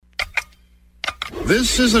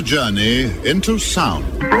This is a journey into sound.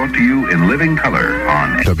 Brought to you in living color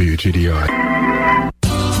on WGDI.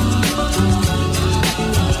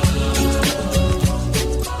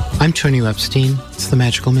 I'm Tony Epstein. It's the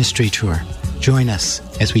Magical Mystery Tour. Join us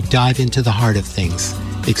as we dive into the heart of things,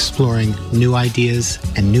 exploring new ideas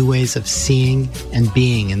and new ways of seeing and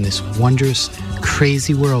being in this wondrous,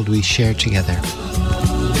 crazy world we share together.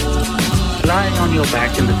 Lying on your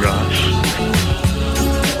back in the grass,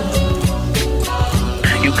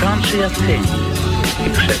 you can't see a thing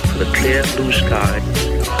except for the clear blue sky,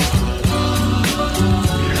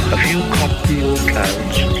 a few cotton wool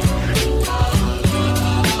clouds,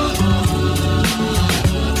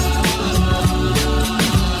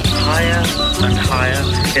 higher and higher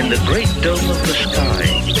in the great dome of the sky,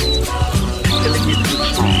 filling it with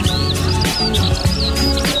song.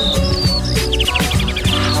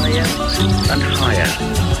 Higher and higher,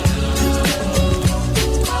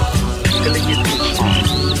 filling it with song.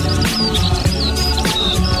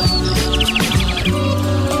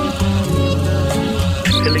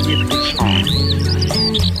 Filling it with song.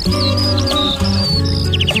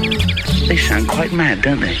 They sound quite mad,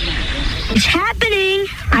 don't they? It's happening.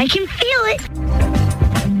 I can feel it.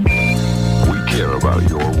 We care about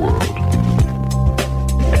your world.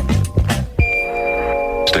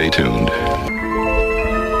 Stay tuned.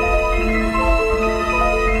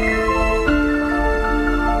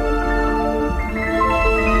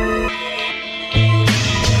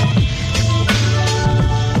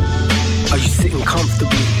 Are you sitting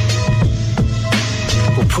comfortably?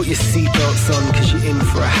 Well, put your seatbelts on, cause you're in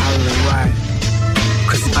for a howling ride.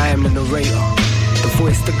 Cause I am the narrator, the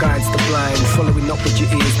voice that guides the blind, following not with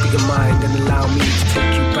your ears but your mind, and allow me to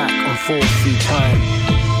take you back on forward through time,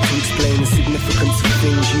 to explain the significance of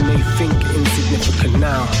things you may think insignificant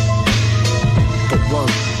now, but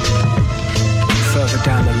won't further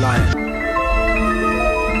down the line.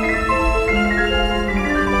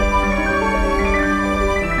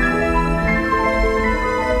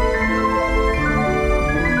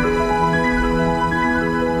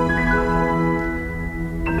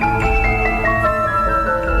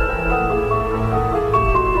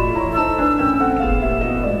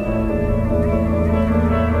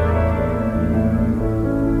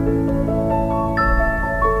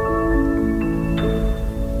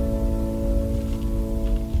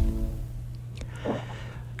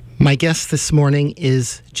 My guest this morning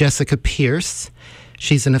is Jessica Pierce.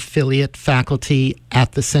 She's an affiliate faculty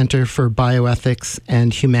at the Center for Bioethics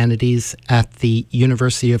and Humanities at the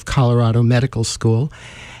University of Colorado Medical School,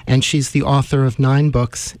 and she's the author of 9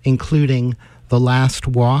 books, including The Last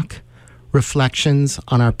Walk, Reflections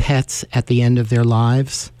on Our Pets at the End of Their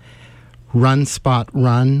Lives, Run, Spot,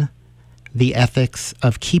 Run, The Ethics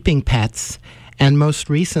of Keeping Pets, and most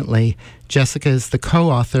recently, Jessica is the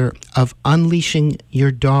co-author of Unleashing Your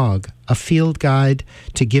Dog, a field guide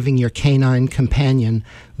to giving your canine companion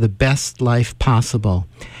the best life possible.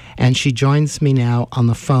 And she joins me now on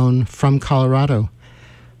the phone from Colorado.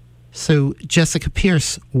 So, Jessica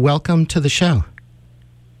Pierce, welcome to the show.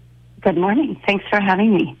 Good morning. Thanks for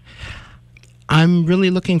having me. I'm really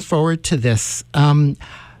looking forward to this.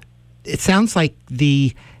 It sounds like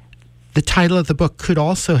the title of the book could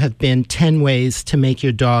also have been 10 Ways to Make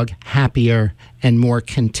Your Dog Happier and More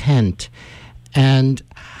Content. And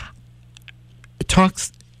it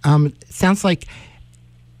sounds like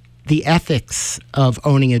the ethics of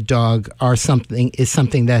owning a dog is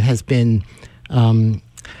something that has been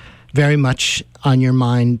very much on your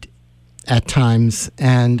mind at times.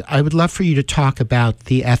 And I would love for you to talk about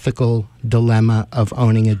the ethical dilemma of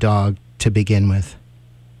owning a dog to begin with.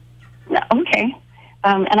 Okay.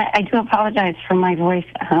 And I do apologize for my voice.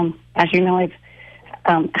 As you know, I've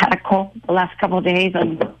had a cold the last couple of days,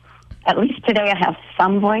 and at least today I have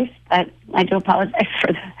some voice, but I do apologize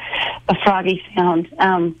for the froggy sound.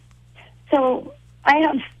 So I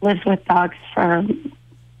have lived with dogs for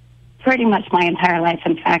pretty much my entire life.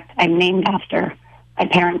 In fact, I'm named after my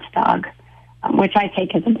parents' dog, which I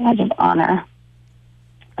take as a badge of honor.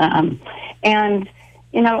 And,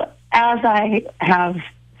 you know, as I have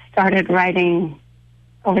started writing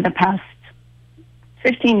over the past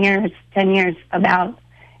 15 years, 10 years about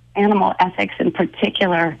animal ethics in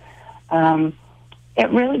particular,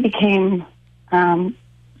 it really became kind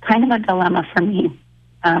of a dilemma for me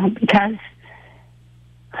because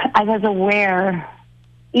I was aware,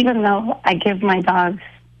 even though I give my dogs,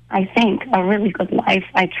 I think, a really good life,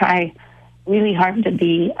 I try really hard to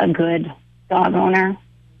be a good dog owner,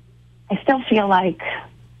 I still feel like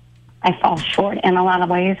I fall short in a lot of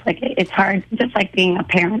ways. Like, it's hard, just like being a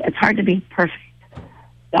parent, it's hard to be a perfect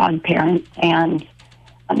dog parent. And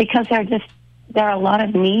because there are a lot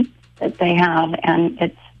of needs that they have, and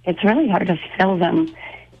it's really hard to fill them.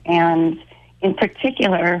 And in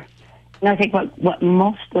particular, I think what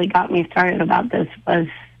mostly got me started about this was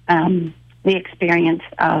the experience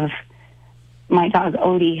of my dog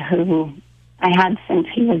Odie, who I had since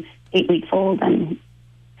he was 8 weeks old and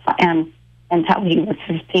until he was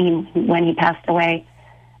 15 when he passed away.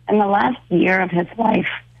 And the last year of his life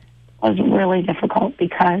was really difficult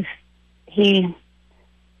because he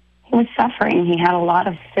was suffering. He had a lot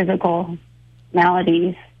of physical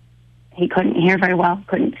maladies. He couldn't hear very well,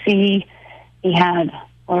 couldn't see. He had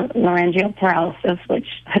laryngeal paralysis, which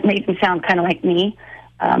made him sound kind of like me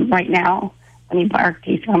right now. When he barked,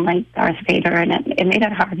 he sounded like Darth Vader, and it made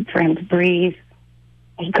it hard for him to breathe.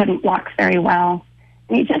 He couldn't walk very well.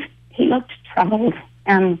 And he looked troubled.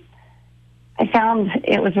 And I found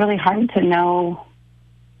it was really hard to know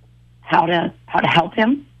how to help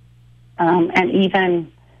him. And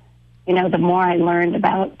even, the more I learned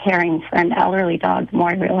about caring for an elderly dog, the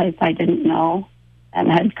more I realized I didn't know and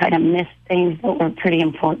had kind of missed things that were pretty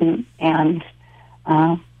important. And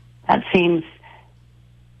that seems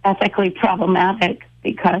ethically problematic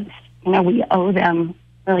because, we owe them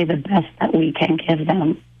really the best that we can give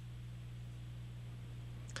them.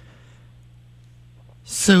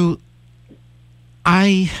 So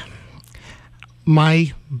my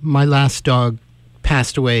last dog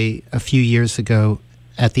passed away a few years ago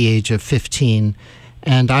at the age of 15,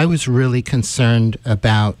 and I was really concerned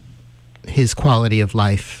about his quality of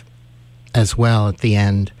life as well at the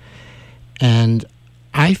end. And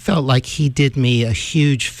I felt like he did me a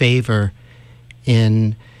huge favor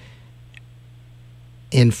in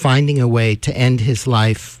finding a way to end his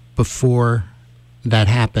life before that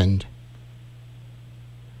happened.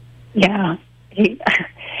 Yeah, he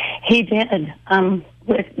did.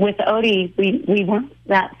 With Odie, we weren't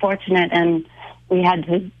that fortunate, and we had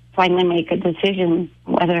to finally make a decision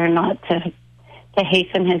whether or not to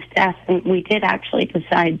hasten his death. And we did actually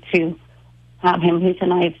decide to have him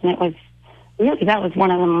euthanized, and that was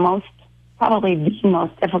one of the probably the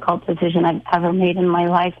most difficult decision I've ever made in my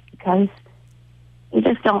life, because you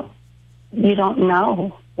don't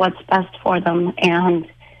know what's best for them, and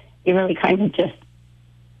you really kind of just,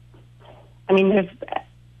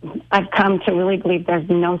 I've come to really believe there's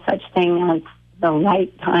no such thing as the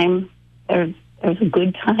right time. There's a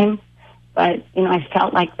good time, but, I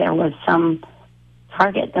felt like there was some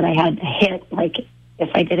target that I had to hit. Like, if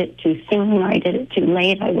I did it too soon or I did it too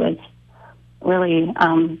late, I was really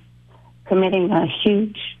committing a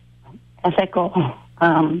huge ethical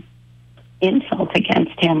insult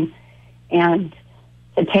against him. And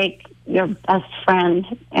to take your best friend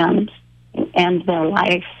and end their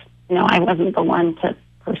life, I wasn't the one to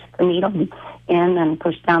push the needle in and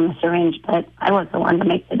push down the syringe, but I was the one to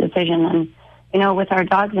make the decision. And, with our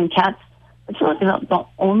dogs and cats, it's really the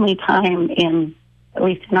only time at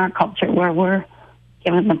least in our culture, where we're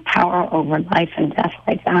given the power over life and death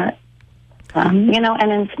like that. And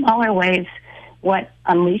in smaller ways, what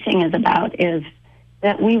Unleashing is about is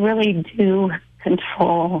that we really do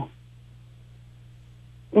control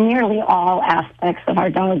nearly all aspects of our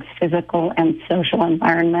dog's physical and social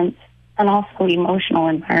environments, and also emotional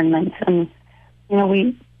environments. And,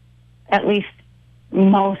 we, at least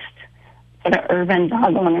most sort of urban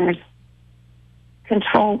dog owners,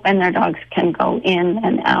 control when their dogs can go in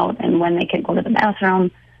and out, and when they can go to the bathroom,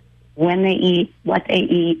 when they eat, what they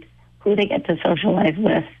eat, who they get to socialize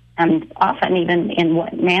with, and often even in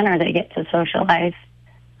what manner they get to socialize.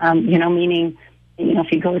 Meaning,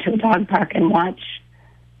 if you go to a dog park and watch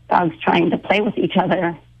dogs trying to play with each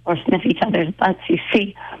other or sniff each other's butts, you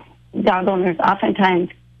see dog owners oftentimes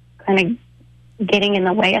kind of getting in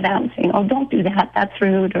the way of that and saying, "Oh, don't do that, that's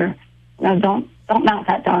rude," or don't mount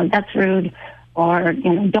that dog, that's rude, or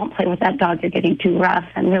don't play with that dog, you're getting too rough,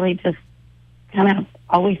 and really just kind of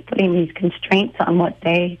always putting these constraints on what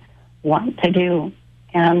they want to do.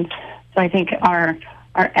 And so I think our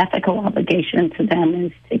ethical obligation to them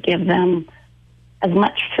is to give them as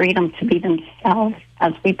much freedom to be themselves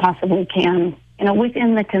as we possibly can,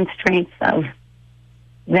 within the constraints of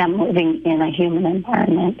them living in a human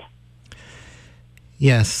environment.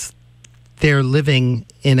 Yes, their living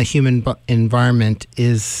in a human environment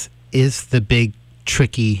is the big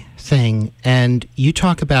tricky thing. And you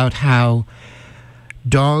talk about how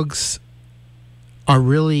dogs are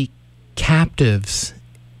really captives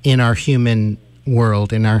in our human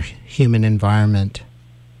world, in our human environment.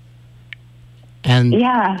 And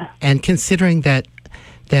yeah. And considering that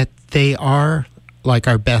they are like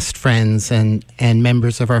our best friends and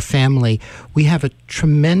members of our family, we have a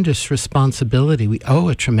tremendous responsibility. We owe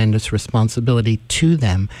a tremendous responsibility to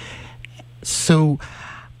them. So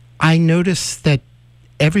I notice that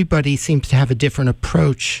everybody seems to have a different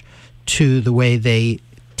approach to the way they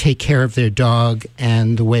take care of their dog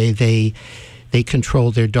and the way they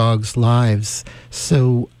control their dog's lives.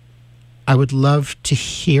 So I would love to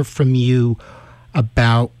hear from you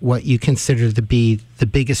about what you consider to be the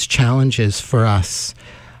biggest challenges for us,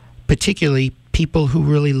 particularly people who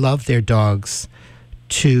really love their dogs,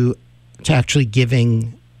 to actually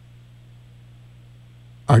giving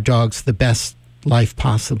our dogs the best life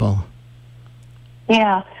possible.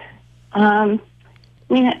 Yeah. I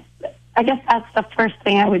mean, I guess that's the first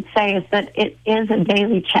thing I would say, is that it is a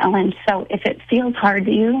daily challenge. So if it feels hard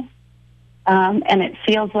to you, and it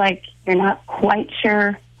feels like you're not quite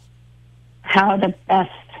sure how to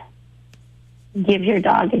best give your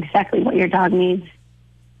dog exactly what your dog needs,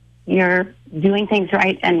 you're doing things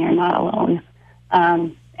right and you're not alone.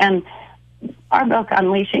 And our book,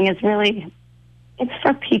 Unleashing, is really, it's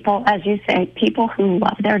for people, as you say, people who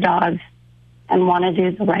love their dogs and want to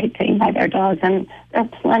do the right thing by their dogs. And there are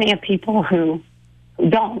plenty of people who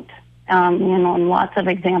don't. And lots of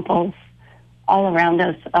examples all around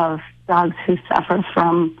us of dogs who suffer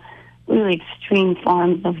from really extreme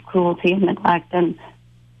forms of cruelty and neglect. And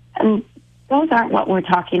those aren't what we're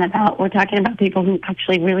talking about. We're talking about people who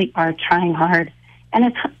actually really are trying hard.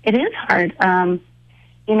 And it is hard.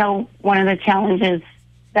 One of the challenges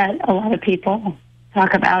that a lot of people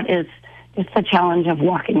talk about is just the challenge of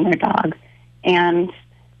walking their dog. And,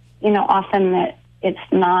 often that it's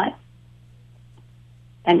not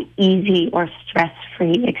an easy or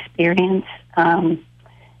stress-free experience.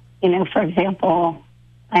 For example,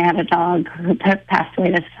 I had a dog who passed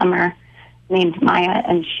away this summer named Maya,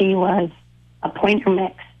 and she was a pointer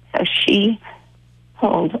mix. So she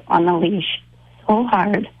pulled on the leash so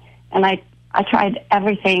hard. And I tried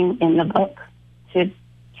everything in the book to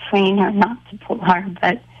train her not to pull hard,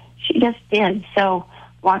 but she just did. So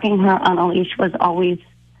walking her on a leash was always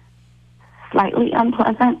slightly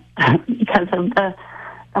unpleasant because of the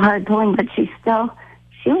hard pulling, but she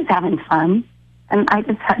was having fun. And I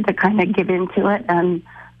just had to kind of give into it. And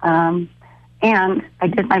I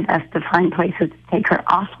did my best to find places to take her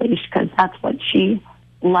off leash, because that's what she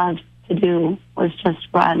loved to do, was just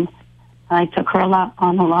run. I took her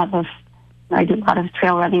I do a lot of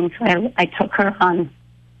trail running, so I took her on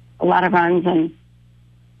a lot of runs. And,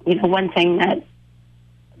 one thing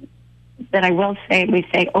that I will say, we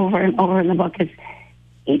say over and over in the book, is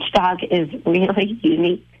each dog is really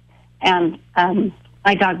unique. And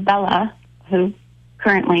my dog Bella, who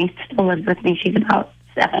currently still lives with me, she's about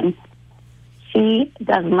 7, she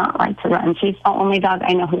does not like to run. She's the only dog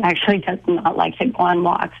I know who actually does not like to go on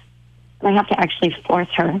walks. And I have to actually force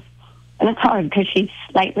her. And it's hard because she's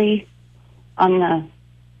slightly on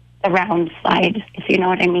the round side, if you know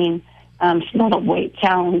what I mean. She's a little weight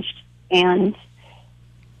challenged. And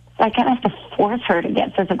so I kind of have to force her to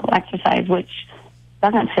get physical exercise, which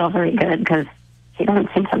doesn't feel very good because she doesn't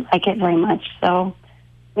seem to like it very much. So,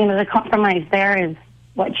 the compromise there is,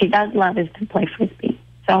 what she does love is to play Frisbee.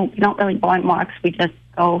 So we don't really go on walks. We just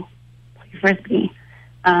go play Frisbee.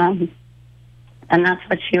 And that's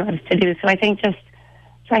what she loves to do. So I think just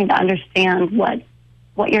trying to understand what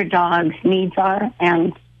your dog's needs are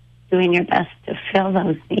and doing your best to fill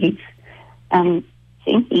those needs, and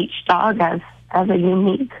seeing each dog as a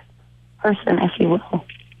unique person, if you will.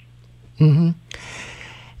 Mm-hmm.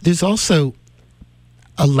 There's also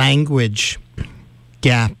a language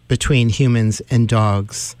gap between humans and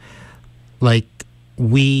dogs. Like,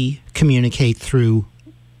 we communicate through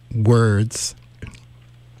words.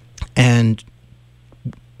 And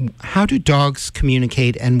how do dogs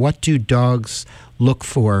communicate, and what do dogs look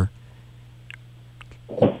for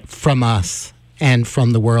from us and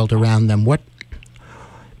from the world around them?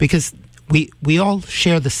 Because we all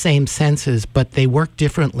share the same senses, but they work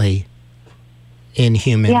differently in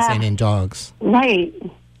humans and in dogs. Right.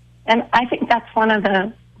 And I think that's one of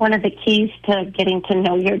the keys to getting to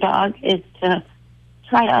know your dog, is to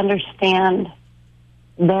try to understand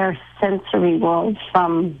their sensory world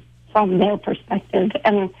from their perspective.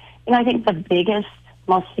 And I think the biggest,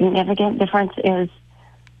 most significant difference is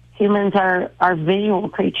humans are visual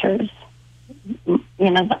creatures.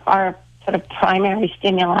 Our sort of primary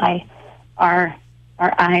stimuli are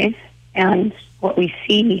our eyes and what we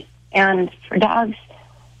see. And for dogs,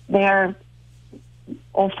 they're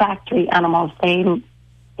olfactory animals. They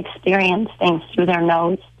experience things through their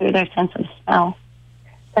nose, through their sense of smell.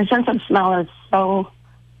 Their sense of smell is so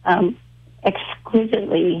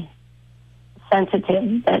exquisitely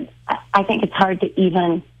sensitive that I think it's hard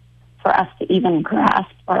for us to even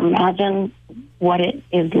grasp or imagine what it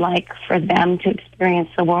is like for them to experience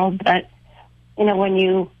the world. But when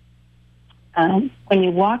you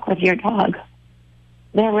walk with your dog,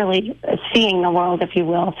 they're really seeing the world, if you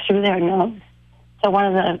will, through their nose. So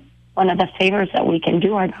one of the favors that we can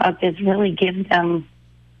do our dogs is really give them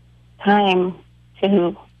time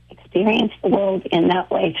to experience the world in that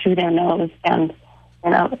way through their nose. And,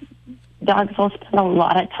 dogs will spend a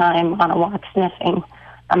lot of time on a walk sniffing.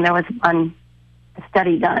 There was one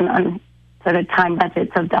study done on sort of time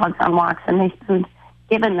budgets of dogs on walks, and they spend,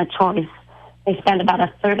 given the choice, they spend about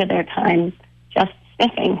a third of their time just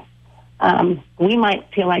sniffing. We might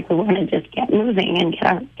feel like we want to just get moving and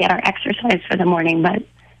get our exercise for the morning, but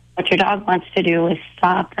what your dog wants to do is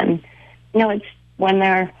stop. And, it's when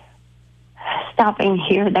they're stopping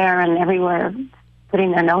here, there, and everywhere,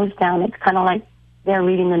 putting their nose down, it's kind of like they're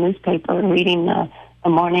reading the newspaper, reading the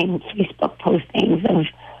morning Facebook postings of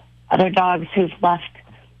other dogs who've left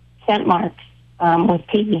scent marks with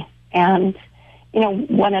pee. And,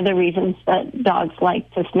 one of the reasons that dogs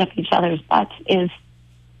like to sniff each other's butts is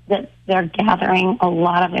that they're gathering a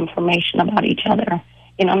lot of information about each other.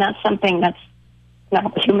 And that's something that's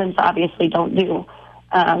humans obviously don't do.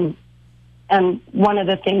 And one of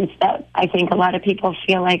the things that I think a lot of people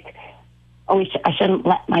feel like, I shouldn't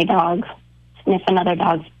let my dog sniff another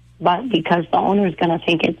dog's butt because the owner is going to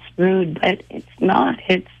think it's rude, but it's not.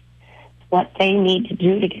 It's what they need to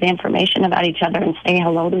do to get information about each other and say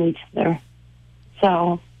hello to each other.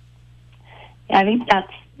 So I think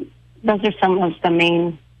those are some of the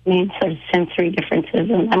main sort of sensory differences.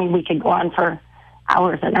 And we could go on for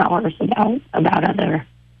hours and hours about other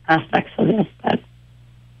aspects of this. But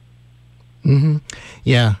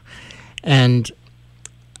yeah, and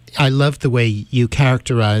I love the way you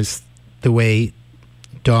characterize the way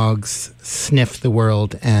dogs sniff the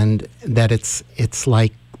world, and that it's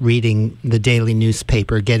like reading the daily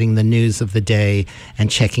newspaper, getting the news of the day,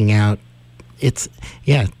 and checking out. It's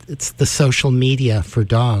the social media for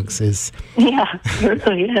dogs. It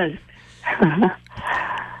really is.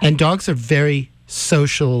 And dogs are very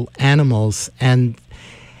social animals, and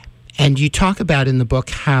you talk about in the book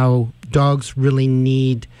how dogs really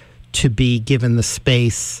need to be given the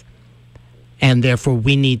space, and therefore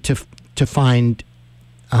we need to find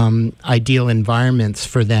ideal environments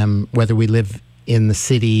for them, whether we live in the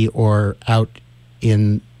city or out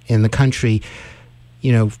in the country.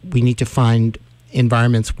 We need to find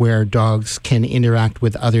environments where dogs can interact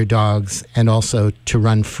with other dogs and also to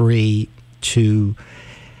run free to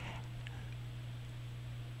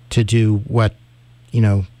do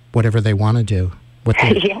whatever they want to do.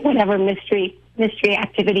 Whatever mystery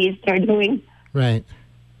activities they're doing. Right.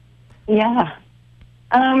 Yeah.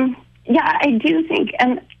 I do think,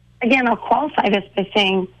 and again, I'll qualify this by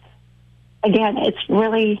saying, again, it's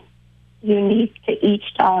really unique to each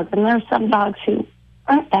dog. And there are some dogs who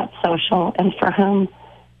aren't that social and for whom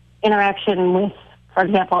interaction with, for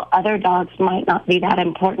example, other dogs might not be that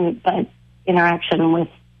important, but interaction with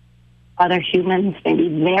other humans, maybe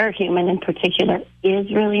their human in particular,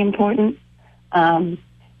 is really important. I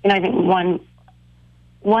think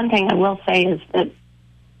one thing I will say is that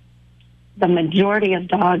the majority of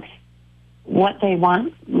dogs, what they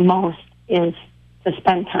want most is to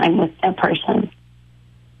spend time with their person.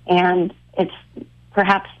 And it's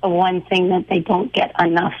perhaps the one thing that they don't get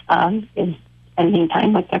enough of is spending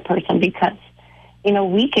time with their person, because,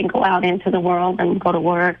 we can go out into the world and go to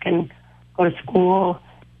work and go to school,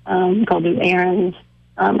 go do errands,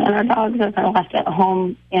 and our dogs are left at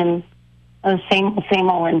home in the same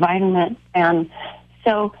old environment. And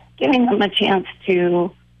so giving them a chance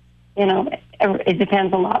to, it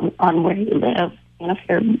depends a lot on where you live. If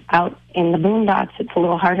you're out in the boondocks, it's a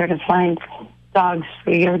little harder to find dogs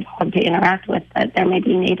for your dog to interact with, but there may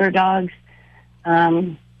be neighbor dogs.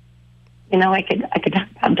 I could talk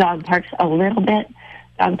about dog parks a little bit.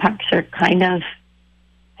 Dog parks are I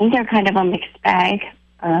think they're kind of a mixed bag.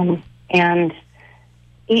 And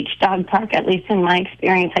each dog park, at least in my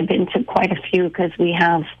experience, I've been to quite a few because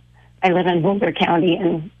I live in Boulder County,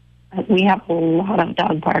 and we have a lot of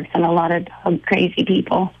dog parks and a lot of dog crazy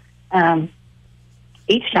people.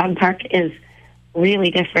 Each dog park is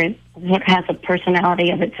really different. It has a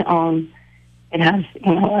personality of its own. It has,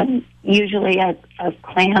 usually a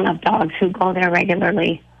clan of dogs who go there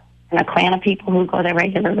regularly and a clan of people who go there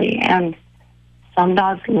regularly. And some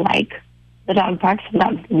dogs like the dog park. Some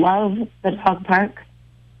dogs love the dog park.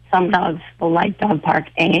 Some dogs will like dog park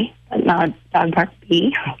A, but not dog park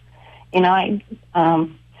B.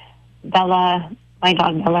 Bella, my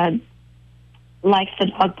dog Bella, likes the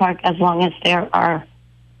dog park as long as there are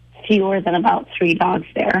fewer than about 3 dogs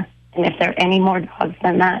there. And if there are any more dogs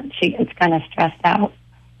than that, she gets kind of stressed out.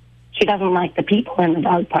 She doesn't like the people in the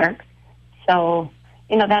dog park. So,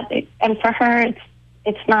 and for her,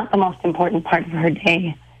 it's not the most important part of her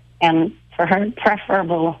day. And for her,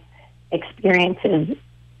 preferable experience is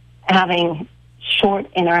having short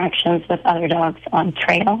interactions with other dogs on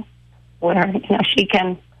trail, where she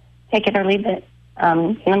can take it or leave it,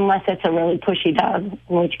 unless it's a really pushy dog,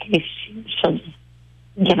 in which case she'll just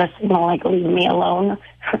give a signal like, leave me alone.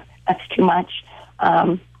 That's too much.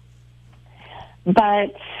 But,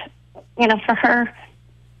 for her,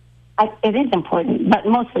 it is important, but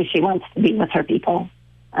mostly she wants to be with her people.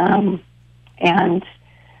 And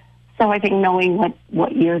so I think knowing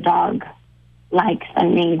what your dog likes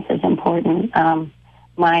and needs is important.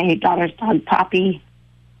 My daughter's dog, Poppy,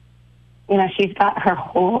 she's got her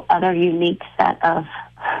whole other unique set of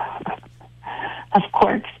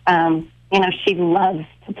quirks. She loves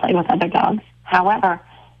to play with other dogs. However,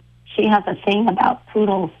 she has a thing about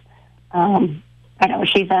poodles. I'm not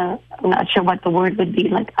sure what the word would be,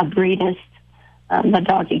 like a breedist, the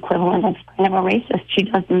dog equivalent of kind of a racist. She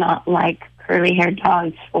does not like curly-haired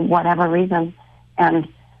dogs for whatever reason. And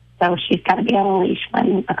so she's got to be on a leash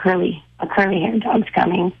when a curly-haired dog's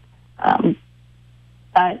coming.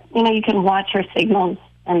 But, you can watch her signals,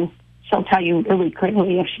 and she'll tell you really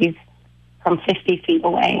clearly if she's from 50 feet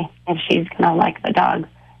away, if she's going to like the dog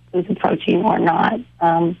who's approaching or not.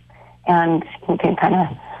 And you can kind of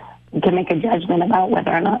make a judgment about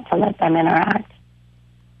whether or not to let them interact.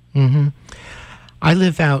 Mm-hmm. I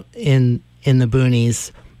live out in the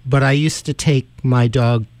boonies, but I used to take my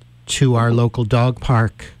dog to our local dog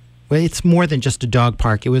park. Well, it's more than just a dog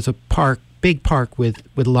park. It was a big park with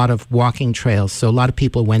a lot of walking trails. So a lot of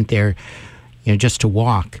people went there, just to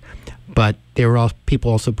walk. But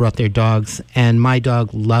people also brought their dogs, and my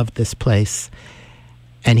dog loved this place,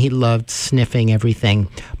 and he loved sniffing everything.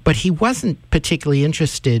 But he wasn't particularly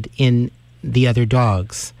interested in the other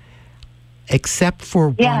dogs, except for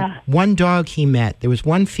one dog he met. There was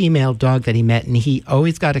one female dog that he met, and he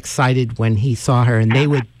always got excited when he saw her, and they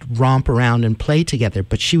would romp around and play together.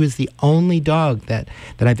 But she was the only dog that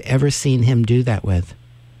I've ever seen him do that with.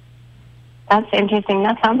 That's interesting.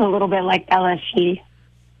 That sounds a little bit like Ella. She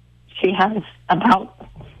has about,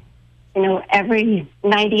 every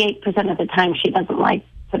 98% of the time she doesn't like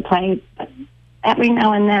to play, but every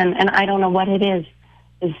now and then, and I don't know what it is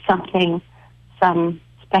some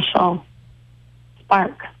special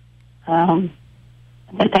spark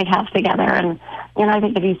that they have together. And, I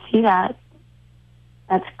think if you see that,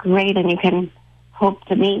 that's great, and you can hope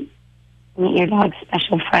to meet your dog's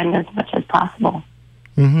special friend as much as possible.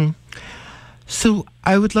 Mm-hmm. So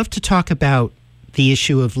I would love to talk about the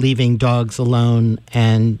issue of leaving dogs alone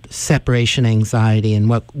and separation anxiety and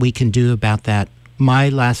what we can do about that. My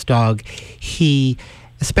last dog,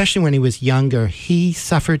 especially when he was younger, he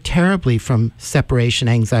suffered terribly from separation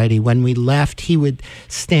anxiety. When we left, he would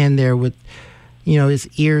stand there with,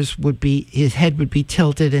 his head would be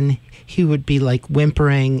tilted, and he would be like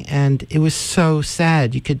whimpering, and it was so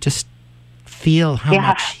sad. You could just feel how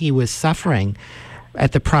much he was suffering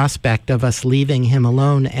at the prospect of us leaving him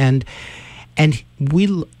alone. And we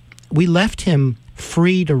left him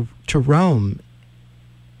free to roam,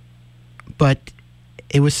 but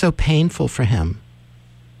it was so painful for him.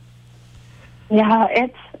 Yeah,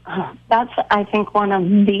 that's I think one of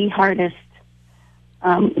the hardest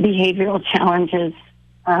behavioral challenges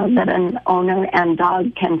that an owner and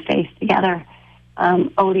dog can face together.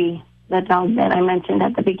 Odie, the dog that I mentioned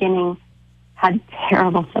at the beginning, had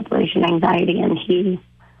terrible separation anxiety, and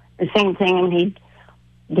the same thing, and he'd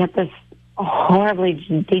get this horribly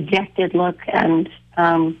dejected look. And,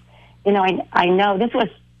 I know this was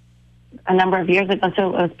a number of years ago, so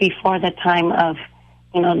it was before the time of,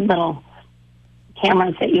 little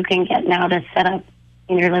cameras that you can get now to set up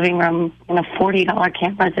in your living room, $40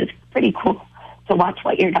 cameras. It's pretty cool to watch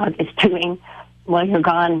what your dog is doing while you're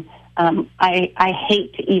gone. I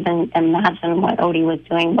hate to even imagine what Odie was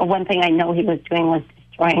doing, but one thing I know he was doing was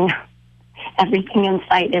destroying everything in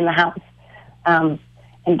sight in the house, and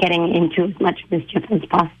getting into as much mischief as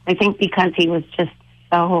possible. I think because he was just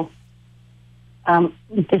so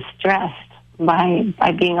distressed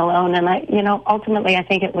by being alone. And ultimately I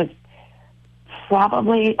think it was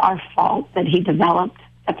probably our fault that he developed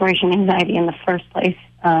separation anxiety in the first place,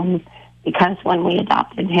 because when we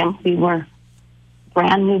adopted him, we were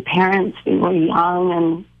brand new parents. We were young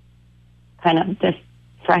and kind of just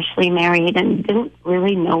freshly married and didn't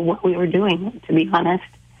really know what we were doing, to be honest.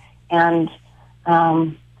 And,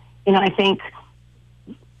 I think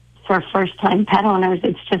for first-time pet owners,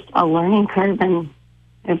 it's just a learning curve, and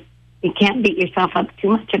if you can't beat yourself up too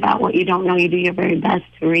much about what you don't know. You do your very best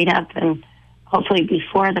to read up, and hopefully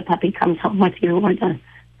before the puppy comes home with you or the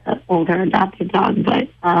older adopted dog. But,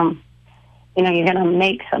 you're going to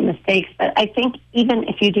make some mistakes. But I think even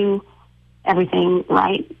if you do everything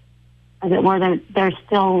right, as it were, there's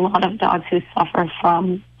still a lot of dogs who suffer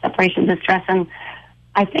from separation distress. And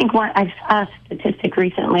I think I saw a statistic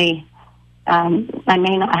recently, I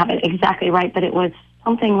may not have it exactly right, but it was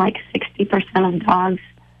something like 60% of dogs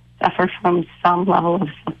suffer from some level of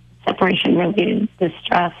separation-related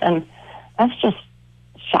distress. And that's just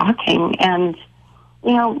shocking. And,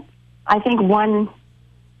 you know, I think one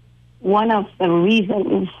of the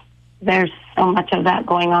reasons there's so much of that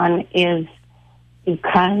going on is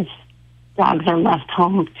because dogs are left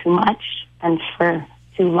home too much and for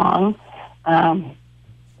too long.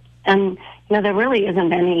 And, you know, there really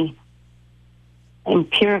isn't any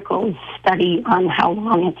empirical study on how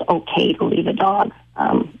long it's okay to leave a dog.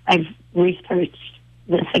 I've researched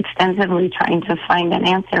this extensively trying to find an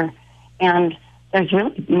answer, and there's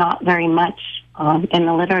really not very much in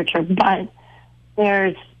the literature, but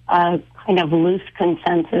there's a kind of loose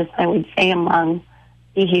consensus, I would say, among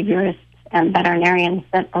behaviorists and veterinarians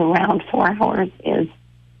that around 4 hours is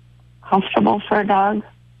comfortable for a dog,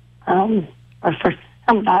 or for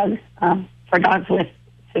some dogs. For dogs with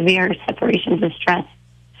severe separation distress,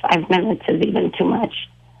 5 minutes is even too much.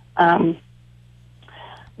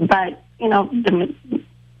 But, you know,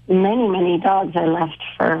 many dogs are left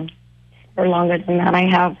for longer than that. I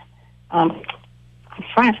have a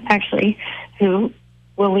friend, actually, who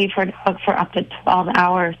will leave her dog for up to 12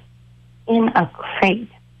 hours in a crate,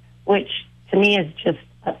 which to me is just,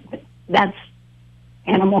 that's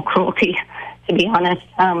animal cruelty, to be honest.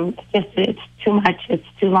 It's too much, it's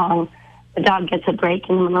too long. The dog gets a break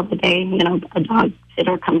in the middle of the day. You know, a dog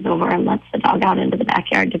sitter comes over and lets the dog out into the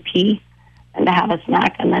backyard to pee and to have a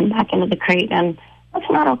snack and then back into the crate. And that's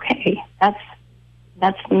not okay. That's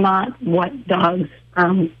not what dogs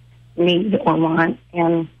need or want.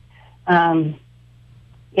 And,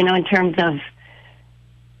 you know, in terms of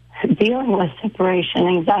dealing with separation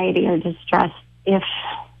anxiety or distress, if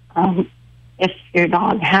your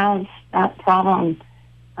dog has that problem,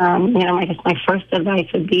 you know, I guess my first advice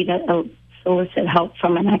would be to solicit help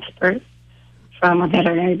from an expert, from a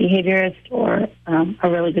veterinary behaviorist or a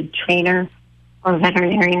really good trainer or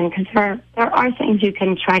veterinarian, because there are things you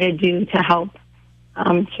can try to do to help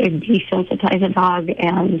to desensitize a dog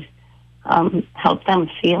and help them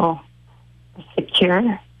feel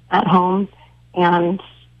secure at home. And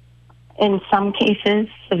in some cases,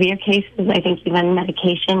 severe cases, I think even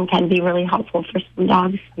medication can be really helpful for some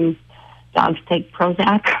dogs. Some dogs take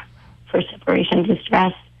Prozac for separation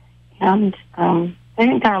distress, and I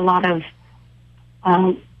think there are a lot of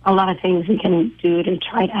things we can do to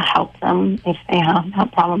try to help them if they have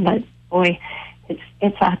that problem. But boy, it's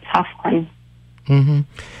a tough one. Mm-hmm.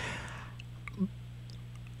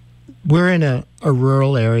 We're in a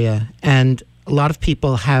rural area, and a lot of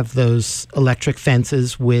people have those electric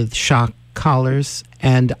fences with shock collars,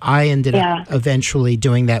 and I ended up eventually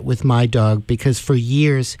doing that with my dog because for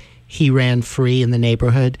years he ran free in the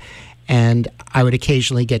neighborhood, and I would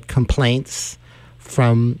occasionally get complaints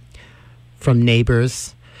from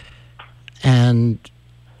neighbors. And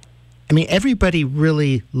I mean, everybody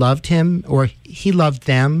really loved him, or he loved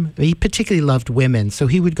them. He particularly loved women, so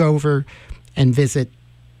he would go over and visit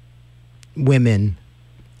women,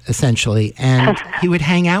 essentially, and he would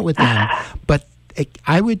hang out with them. But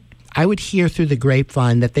I would hear through the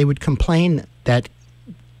grapevine that they would complain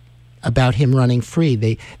about him running free.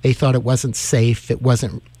 They thought it wasn't safe.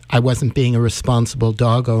 I wasn't being a responsible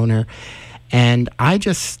dog owner, and I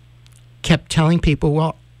just kept telling people,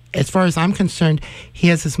 well, as far as I'm concerned, he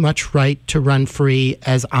has as much right to run free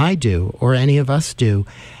as I do, or any of us do.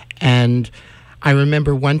 And I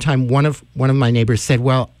remember one time one of my neighbors said,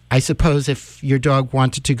 well, I suppose if your dog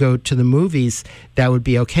wanted to go to the movies, that would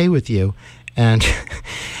be okay with you. And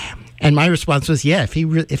and my response was, yeah, if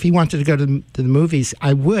he wanted to go to the movies,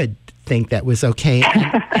 I would think that was okay.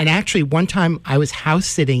 And actually, one time I was house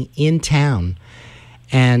sitting in town,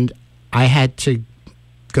 and I had to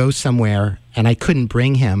go somewhere, and I couldn't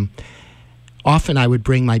bring him. Often I would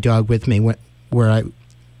bring my dog with me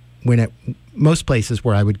most places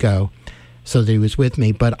where I would go, so that he was with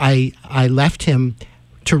me. But I left him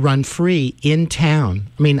to run free in town.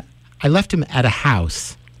 I mean, I left him at a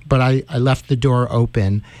house, but I left the door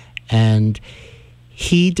open, and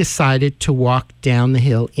he decided to walk down the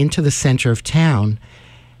hill into the center of town,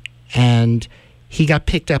 and he got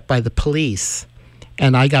picked up by the police.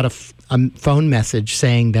 And I got a phone message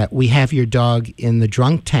saying that we have your dog in the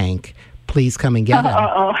drunk tank. Please come and get him.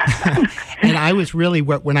 And I was really,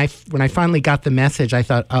 when I finally got the message, I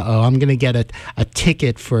thought, I'm going to get a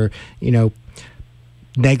ticket for,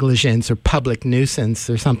 negligence or public nuisance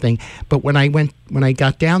or something. But when I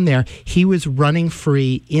got down there, he was running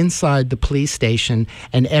free inside the police station,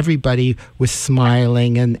 and everybody was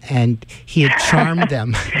smiling, and he had charmed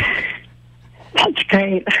them. That's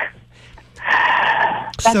great.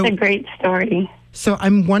 That's a great story. So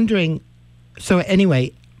I'm wondering, so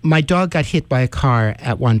anyway, my dog got hit by a car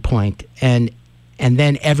at one point, and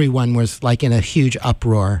then everyone was like in a huge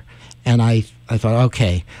uproar, and I thought,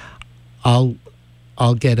 okay, I'll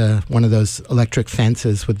get one of those electric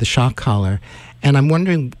fences with the shock collar. And I'm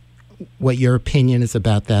wondering what your opinion is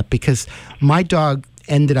about that, because my dog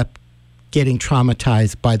ended up getting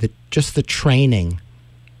traumatized by just the training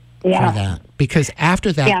for that. Because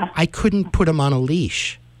after that, I couldn't put him on a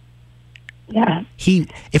leash. Yeah.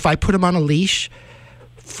 If I put him on a leash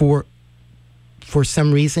for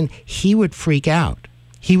some reason, he would freak out.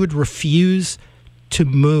 He would refuse to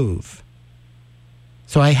move.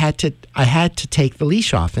 So I had to take the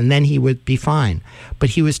leash off, and then he would be fine.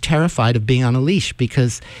 But he was terrified of being on a leash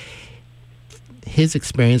because his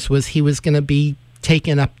experience was he was going to be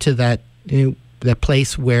taken up to that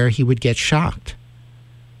place where he would get shocked.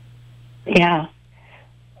 Yeah.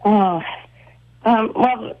 Oh.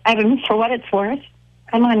 Well, I mean, for what it's worth,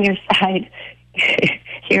 I'm on your side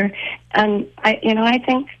here, and I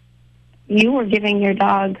think you were giving your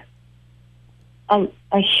dog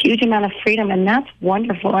a huge amount of freedom, and that's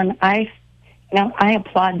wonderful. And I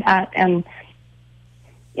applaud that. And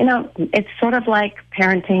it's sort of like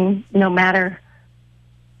parenting. No matter,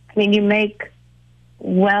 you make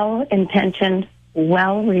well-intentioned,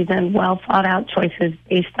 well-reasoned, well-thought-out choices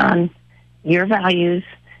based on your values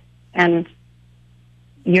and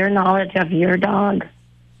your knowledge of your dog,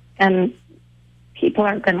 and people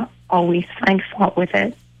are going to always find fault with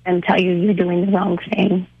it and tell you you're doing the wrong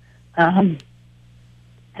thing.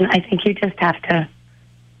 And I think you just have to,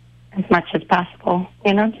 as much as possible,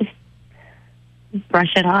 just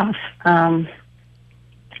brush it off. And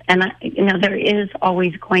there is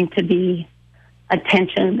always going to be a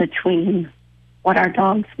tension between what our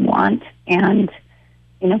dogs want and,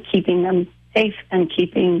 keeping them safe and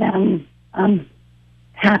keeping them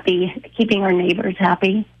happy, keeping our neighbors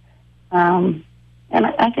happy. And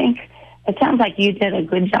I think it sounds like you did a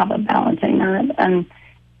good job of balancing that. And,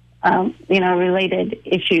 related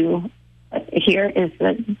issue here is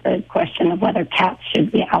the question of whether cats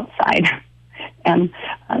should be outside. And,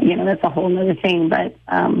 that's a whole other thing. But,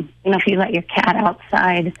 if you let your cat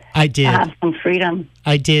outside, I did have some freedom.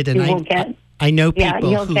 I did, and I know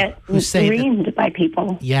people who say reamed by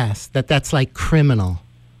people. Yes, that's like criminal.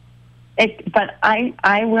 But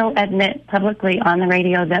I will admit publicly on the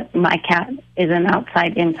radio that my cat is an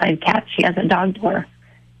outside-inside cat. She has a dog door,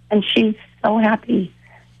 and she's so happy.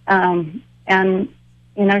 And,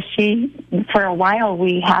 she, for a while,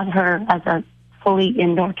 we had her as a fully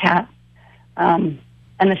indoor cat. And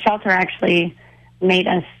the shelter actually made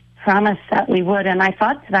us promise that we would, and I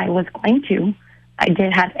thought that I was going to. I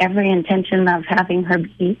did have every intention of having her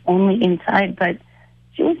be only inside, but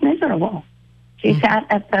she was miserable. She sat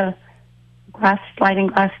at the sliding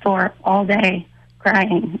glass door all day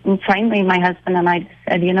crying. And finally, my husband and I just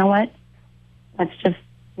said, you know what? Let's just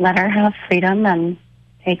let her have freedom and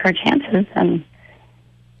take her chances. And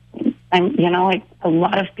a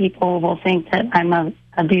lot of people will think that I'm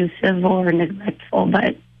abusive or neglectful,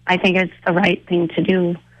 but I think it's the right thing to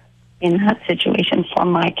do in that situation for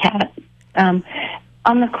my cat. On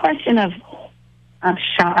the question of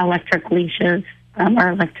electric leashes or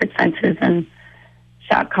electric fences and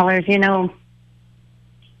shock collars,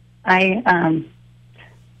 I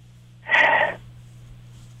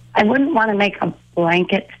wouldn't want to make a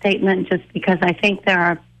blanket statement just because I think there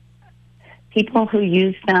are people who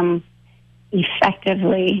use them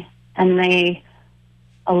effectively, and they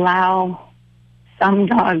allow some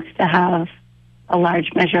dogs to have a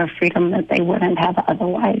large measure of freedom that they wouldn't have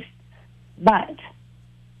otherwise. But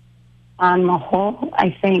on the whole,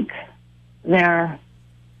 I think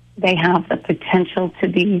they have the potential to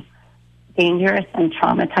be dangerous and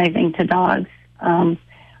traumatizing to dogs.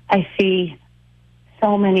 I see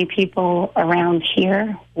so many people around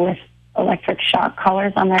here with electric shock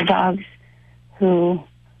collars on their dogs who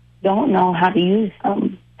don't know how to use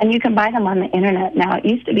them. And you can buy them on the internet now. It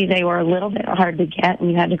used to be they were a little bit hard to get,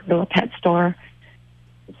 and you had to go to a pet store.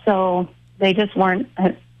 So they just weren't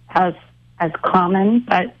as common,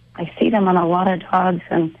 but I see them on a lot of dogs.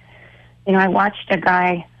 And, I watched a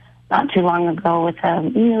guy not too long ago with a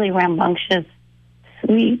really rambunctious,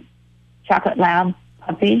 sweet chocolate lab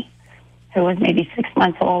puppy who was maybe 6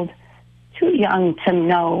 months old, too young to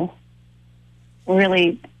know,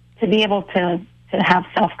 really, to be able to have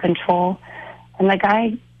self-control. And the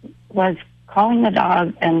guy was calling the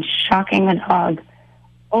dog and shocking the dog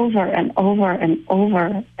over and over and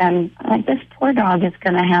over. And this poor dog is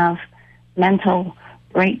going to have mental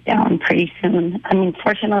breakdown pretty soon. I mean,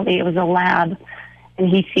 fortunately, it was a lab, and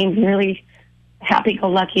he seemed really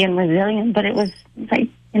happy-go-lucky and resilient, but it was like,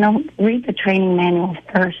 read the training manual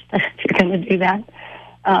first if you're going to do that,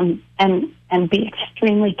 and be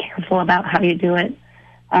extremely careful about how you do it.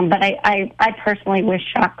 But I personally wish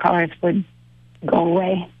shock collars would go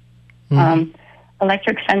away. Mm-hmm.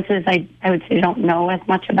 Electric fences, I would say, don't know as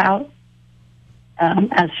much about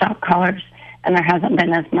as shock collars, and there hasn't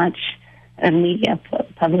been as much media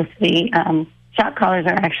publicity. Shock collars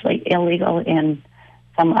are actually illegal in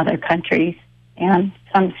some other countries, and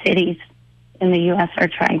some cities in the U.S. are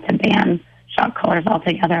trying to ban shock collars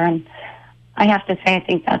altogether. And I have to say, I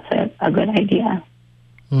think that's a good idea.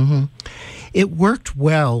 Mm-hmm. It worked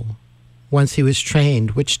well once he was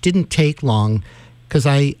trained, which didn't take long, because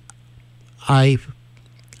I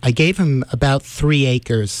gave him about 3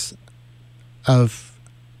 acres of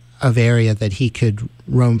area that he could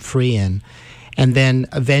roam free in, and then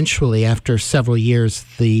eventually, after several years,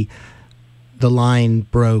 the line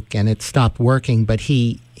broke and it stopped working. But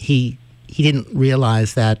he didn't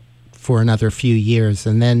realize that for another few years,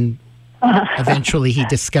 and then eventually he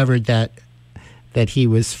discovered that he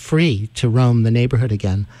was free to roam the neighborhood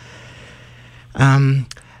again.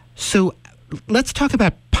 So let's talk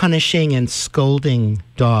about punishing and scolding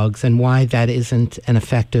dogs and why that isn't an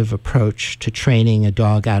effective approach to training a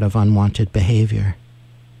dog out of unwanted behavior.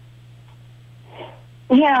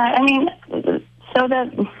 Yeah, I mean, so there's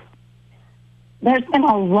been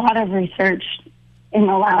a lot of research in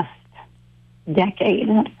the last decade,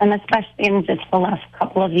 and especially in just the last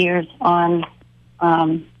couple of years, on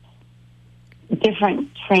different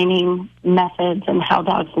training methods and how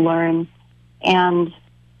dogs learn. And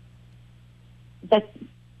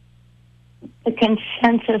the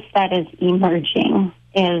consensus that is emerging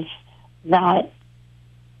is that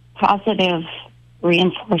positive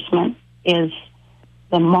reinforcement is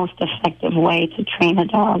the most effective way to train a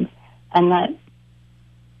dog, and that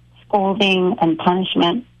scolding and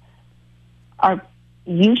punishment are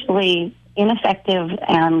usually ineffective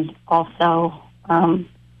and also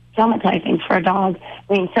traumatizing for a dog.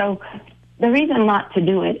 I mean, so the reason not to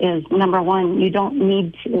do it is, number one, you don't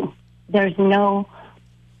need to. There's no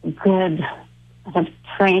good sort of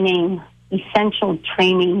training, essential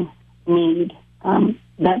training need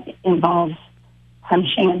that involves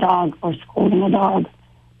punishing a dog or scolding a dog.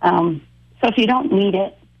 So if you don't need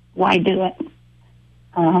it, why do it?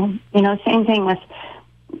 Same thing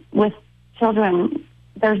with children.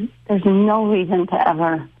 There's no reason to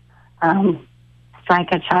ever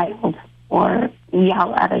strike a child or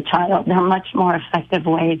yell at a child. There are much more effective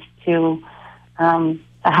ways to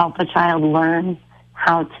help a child learn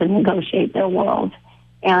how to negotiate their world.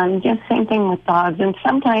 And just same thing with dogs. And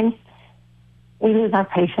sometimes we lose our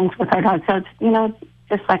patience with our dogs. So it's,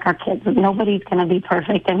 just like our kids, nobody's going to be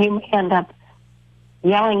perfect. And you may end up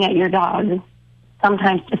yelling at your dog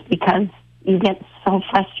sometimes just because you get so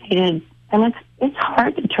frustrated. And it's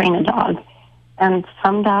hard to train a dog. And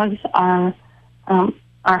some dogs are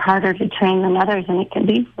harder to train than others, and it can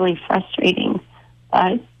be really frustrating.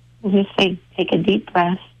 But you say, take a deep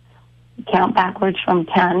breath, count backwards from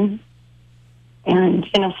 10, and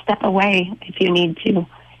step away if you need to.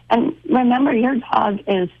 And remember, your dog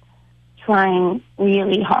is trying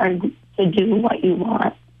really hard to do what you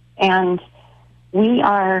want. And we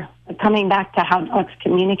are, coming back to how dogs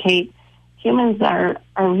communicate, humans are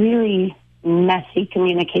really messy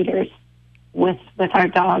communicators with our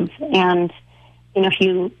dogs. And if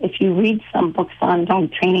you read some books on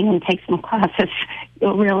dog training and take some classes,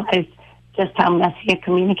 you'll realize just how messy a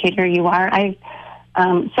communicator you are.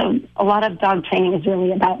 So a lot of dog training is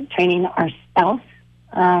really about training ourselves.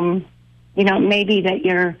 It may be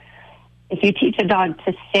that if you teach a dog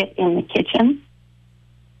to sit in the kitchen,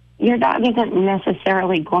 your dog isn't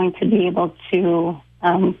necessarily going to be able to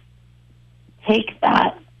take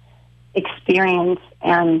that experience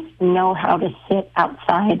and know how to sit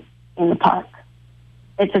outside in the park.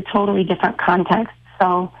 It's a totally different context.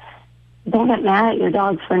 So don't get mad at your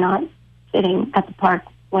dog for not sitting at the park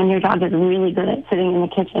when your dog is really good at sitting in the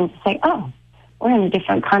kitchen. To say, oh, we're in a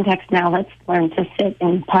different context now. Let's learn to sit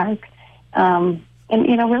in the park. And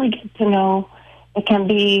really get to know. It can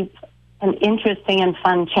be an interesting and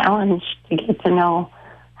fun challenge to get to know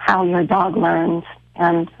how your dog learns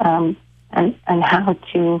and how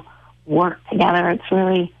to work together.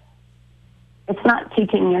 It's not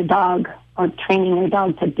teaching your dog or training your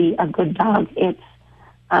dog to be a good dog. It's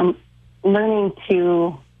learning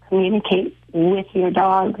to communicate with your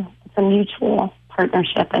dog. It's a mutual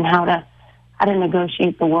partnership, and how to how to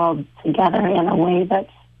negotiate the world together in a way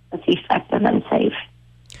that's effective and safe.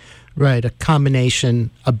 Right, a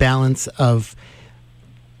combination, a balance of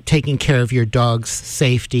taking care of your dog's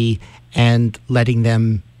safety and letting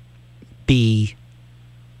them be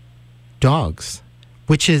dogs,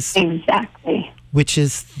 which is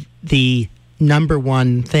the number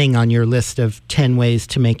one thing on your list of 10 ways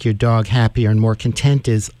to make your dog happier and more content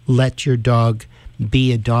is let your dog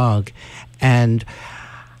be a dog. And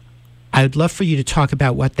I would love for you to talk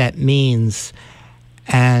about what that means.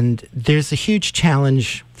 And there's a huge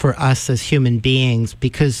challenge for us as human beings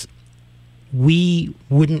because we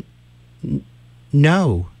wouldn't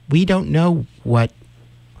know. We don't know what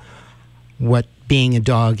being a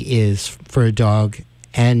dog is for a dog,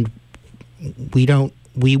 and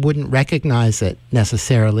we wouldn't recognize it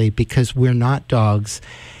necessarily because we're not dogs,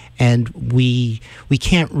 and we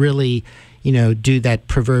can't really, do that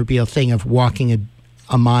proverbial thing of walking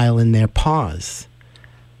a mile in their paws.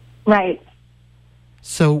 Right.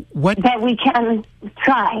 So that we can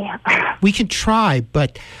try. We can try,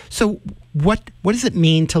 but so what does it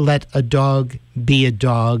mean to let a dog be a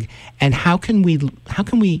dog, and how can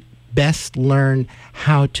we best learn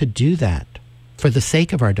how to do that for the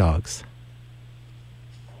sake of our dogs?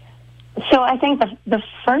 So I think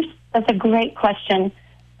that's a great question.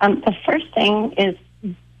 The first thing is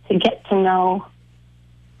to get to know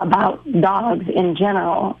about dogs in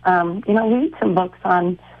general. Read some books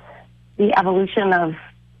on the evolution of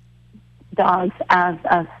dogs as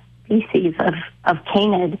a species of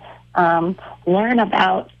canid. Learn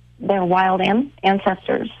about their wild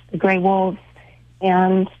ancestors, the gray wolves,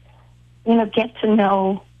 and get to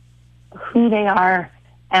know who they are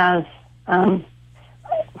as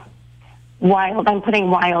wild. I'm putting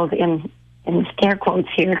wild in scare quotes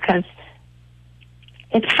here because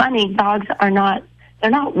it's funny. Dogs they're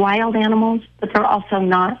not wild animals, but they're also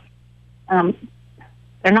not,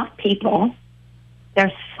 they're not people.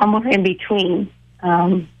 They're somewhere in between.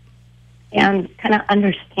 And kind of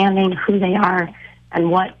understanding who they are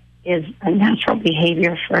and what is a natural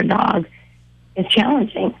behavior for a dog is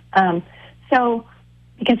challenging. So,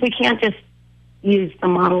 because we can't just use the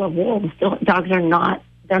model of wolves. Dogs they're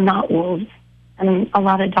not wolves. And a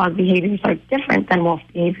lot of dog behaviors are different than wolf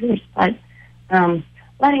behaviors. But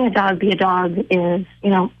letting a dog be a dog is,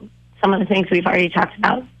 some of the things we've already talked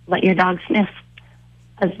about. Let your dog sniff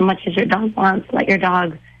as much as your dog wants. Let your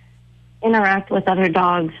dog interact with other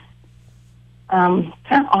dogs kind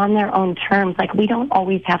of on their own terms. Like, we don't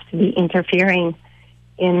always have to be interfering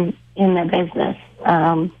in their business.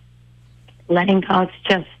 Letting dogs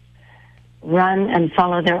just run and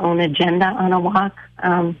follow their own agenda on a walk.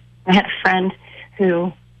 I had a friend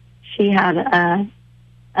who, she had a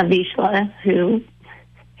Vizsla who,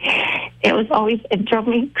 it drove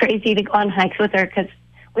me crazy to go on hikes with her because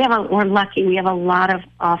we're lucky. We have a lot of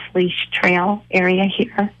off-leash trail area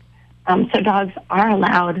here. So dogs are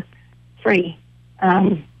allowed free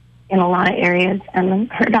in a lot of areas.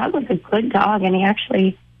 And her dog was a good dog, and he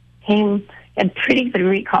actually had pretty good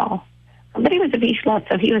recall. But he was a Vizsla,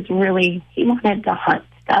 so he wanted to hunt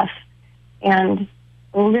stuff. And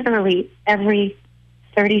literally every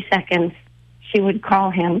 30 seconds, she would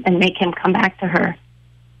call him and make him come back to her.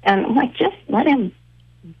 And I'm like, just let him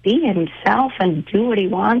be himself and do what he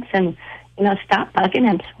wants and, stop bugging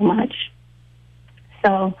him so much.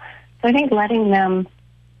 So I think letting them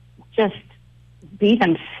just be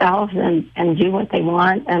themselves and do what they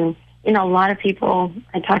want. And, a lot of people,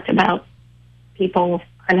 I talked about people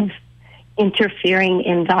kind of interfering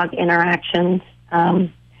in dog interactions.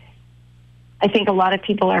 I think a lot of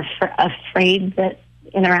people are afraid that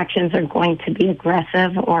interactions are going to be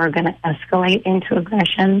aggressive or are going to escalate into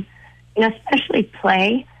aggression. Especially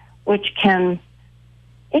play, which can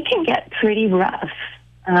get pretty rough.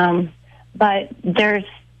 But there's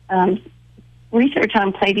research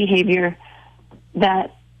on play behavior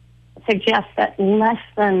that suggests that less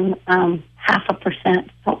than 0.5%,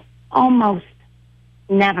 so almost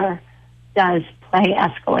never, does play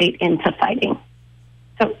escalate into fighting.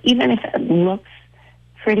 So even if it looks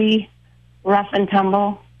pretty rough and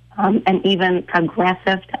tumble and even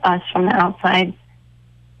aggressive to us from the outside,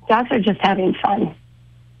 dogs are just having fun.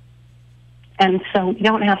 And so we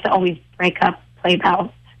don't have to always break up play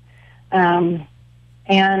bouts.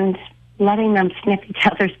 And letting them sniff each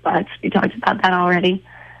other's butts. We talked about that already.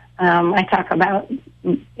 I talk about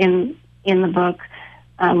in the book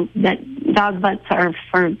that dog butts are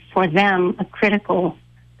for them a critical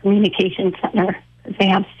communication center because they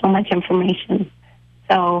have so much information.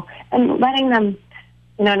 So, and letting them,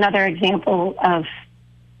 another example of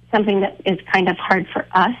something that is kind of hard for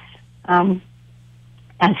us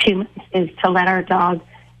as humans is to let our dog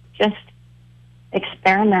just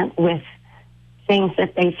experiment with things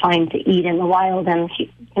that they find to eat in the wild, and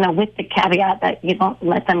with the caveat that you don't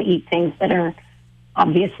let them eat things that are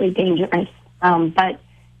obviously dangerous. But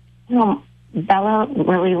Bella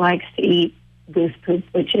really likes to eat goose poop,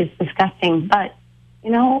 which is disgusting. But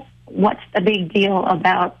what's the big deal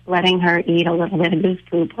about letting her eat a little bit of goose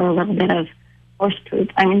poop or a little bit of horse poop?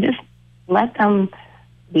 I mean, just let them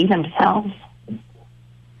be themselves.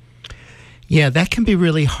 Yeah, that can be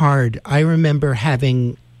really hard. I remember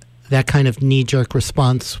having that kind of knee-jerk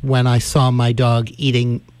response when I saw my dog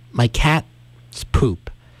eating my cat's poop.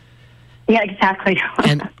 Yeah, exactly.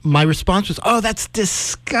 And my response was, "Oh, that's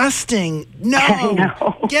disgusting!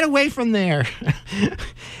 No, get away from there."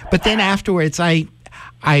 But then afterwards, I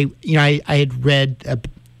had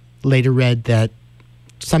later read that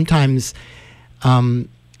sometimes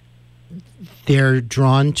they're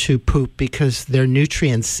drawn to poop because they're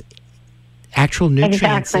nutrients. Actual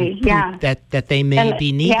nutrients exactly, in poop that they may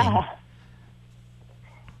be needing. Yeah.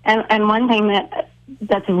 And one thing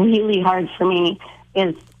that's really hard for me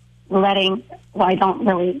is I don't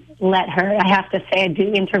really let her. I have to say I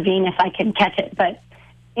do intervene if I can catch it. But,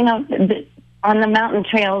 on the mountain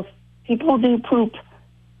trails, people do poop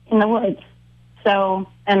in the woods. So,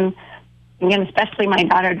 and again, especially my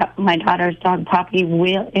daughter's dog, Poppy,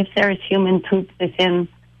 if there is human poop within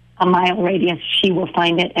a mile radius, she will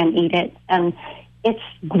find it and eat it. And it's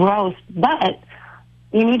gross, but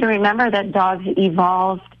you need to remember that dogs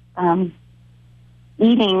evolved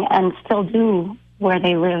eating and still do where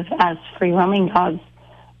they live as free-roaming dogs,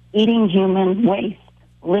 eating human waste,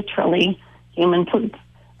 literally human poop.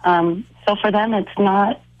 So for them, it's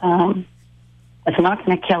not going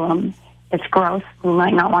to kill them. It's gross. We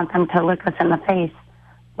might not want them to lick us in the face,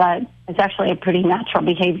 but it's actually a pretty natural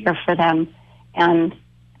behavior for them, and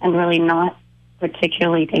really not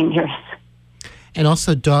particularly dangerous. And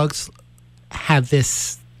also, dogs have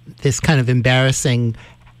this kind of embarrassing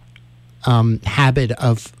habit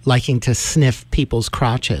of liking to sniff people's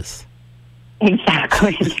crotches.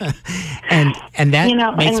 Exactly. and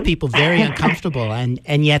that makes people very uncomfortable,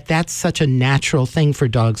 and yet that's such a natural thing for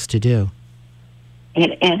dogs to do.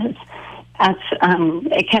 It is.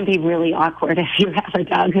 It can be really awkward if you have a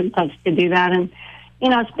dog who loves to do that, and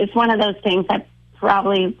it's one of those things that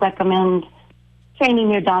probably recommend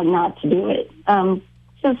training your dog not to do it,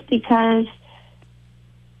 just because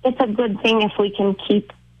it's a good thing if we can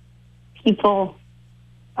keep people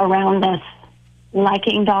around us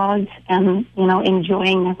liking dogs and,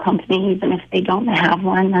 enjoying their company, even if they don't have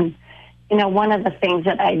one. And, one of the things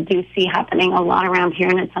that I do see happening a lot around here,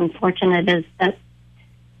 and it's unfortunate, is that,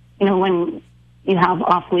 when you have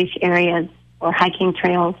off-leash areas or hiking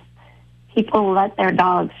trails, people let their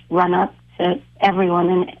dogs run up to everyone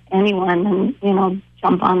and anyone and,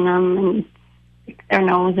 jump on them and stick their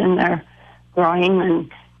nose in their groin.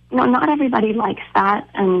 And, not everybody likes that.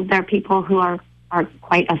 And there are people who are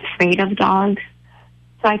quite afraid of dogs.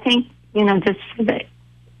 So I think, just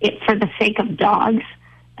for the sake of dogs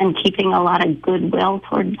and keeping a lot of goodwill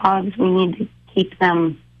toward dogs, we need to keep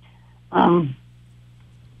them,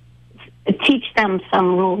 teach them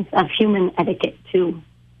some rules of human etiquette too.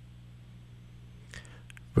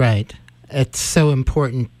 Right. It's so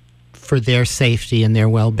important for their safety and their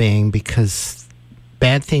well-being, because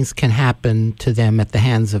bad things can happen to them at the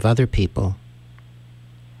hands of other people.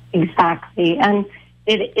 Exactly. And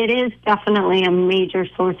it is definitely a major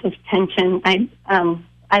source of tension.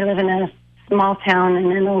 I live in a small town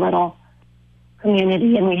and in a little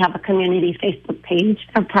community, and we have a community Facebook page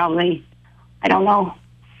of probably,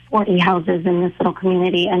 40 houses in this little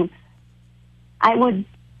community. And I would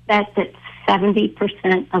bet that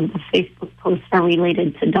 70% of the Facebook posts are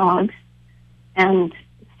related to dogs. And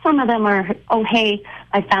some of them are, oh, hey,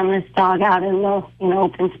 I found this dog out in the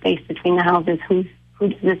open space between the houses. Who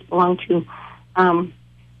does this belong to?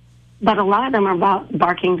 But a lot of them are about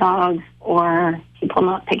barking dogs or people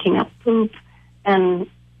not picking up poop. And,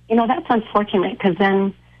 that's unfortunate, because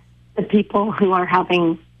then the people who are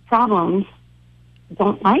having problems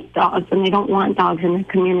don't like dogs and they don't want dogs in the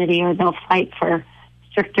community, or they'll fight for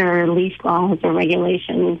stricter leash laws or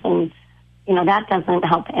regulations. And, that doesn't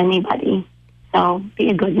help anybody. So be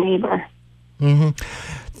a good neighbor. Mm-hmm.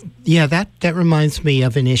 Yeah, that reminds me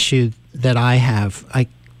of an issue that I have.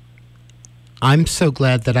 I'm so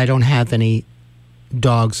glad that I don't have any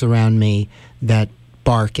dogs around me that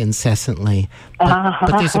bark incessantly.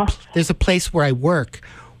 But there's a place where I work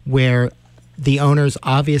where the owners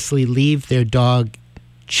obviously leave their dog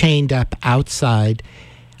chained up outside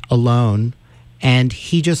alone, and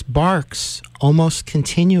he just barks almost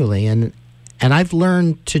continually. And I've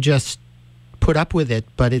learned to just put up with it,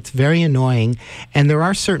 but it's very annoying. And there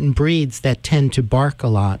are certain breeds that tend to bark a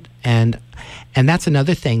lot, and that's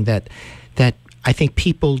another thing that I think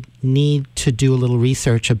people need to do a little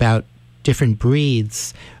research about different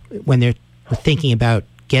breeds when they're thinking about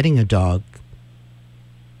getting a dog.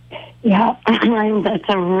 Yeah, that's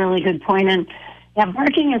a really good point. And yeah,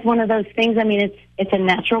 barking is one of those things. I mean, it's a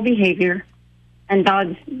natural behavior, and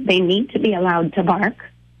dogs, they need to be allowed to bark.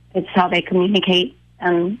 It's how they communicate,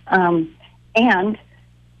 and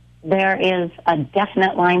there is a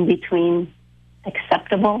definite line between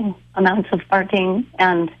acceptable amounts of barking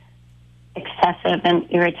and excessive and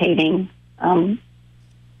irritating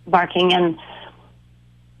barking. And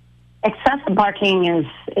excessive barking is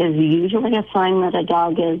usually a sign that a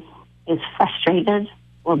dog is frustrated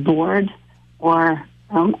or bored or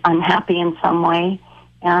unhappy in some way.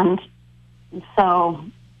 And so,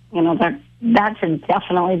 that should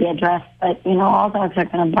definitely be addressed. But, all dogs are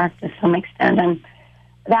going to bark to some extent. And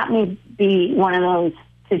that may be one of those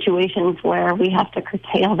situations where we have to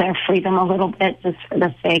curtail their freedom a little bit just for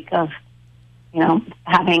the sake of,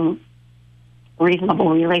 having reasonable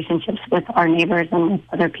relationships with our neighbors and with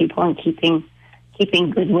other people and keeping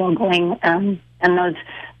goodwill going. And those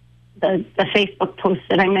the Facebook posts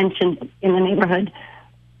that I mentioned in the neighborhood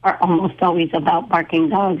are almost always about barking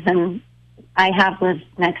dogs. And I have lived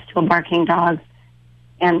next to a barking dog,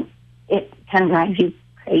 and it can drive you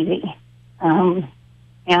crazy. And,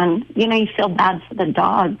 you feel bad for the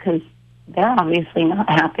dog because they're obviously not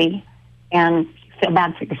happy. And you feel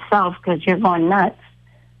bad for yourself because you're going nuts.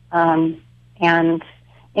 And,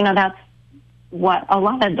 that's what a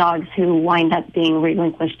lot of dogs who wind up being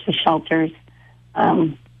relinquished to shelters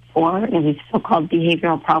for these so-called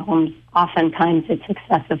behavioral problems, oftentimes it's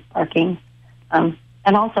excessive barking. And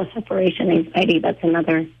also separation anxiety. That's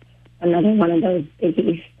another one of those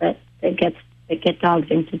biggies that get dogs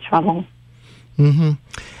into trouble. Mm-hmm.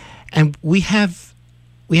 And we have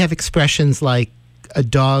expressions like a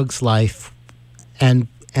dog's life, and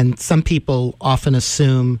some people often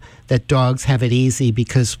assume that dogs have it easy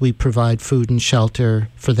because we provide food and shelter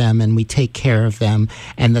for them and we take care of them,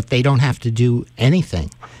 and that they don't have to do anything.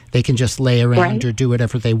 They can just lay around or do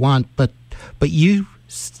whatever they want. But you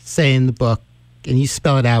say in the book, and you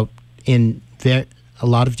spell it out in a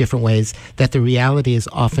lot of different ways, that the reality is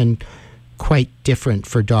often quite different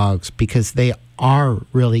for dogs because they are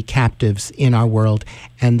really captives in our world,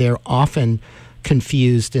 and they're often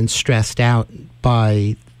confused and stressed out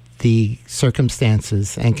by the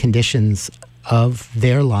circumstances and conditions of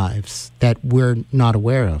their lives that we're not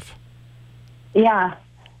aware of. Yeah.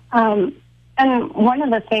 And one of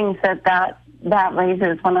the things that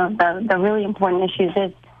raises, one of the really important issues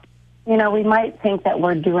is, we might think that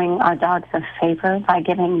we're doing our dogs a favor by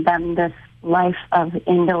giving them this life of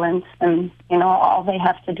indolence, and, all they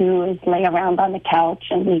have to do is lay around on the couch,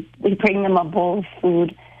 and we bring them a bowl of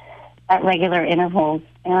food at regular intervals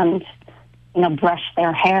and, brush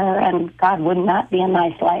their hair, and God, wouldn't that be a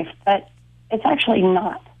nice life? But it's actually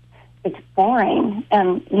not. It's boring,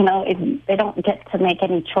 and, they don't get to make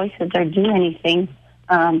any choices or do anything.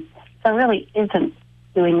 So it really isn't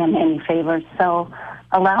doing them any favors. So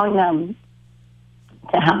allowing them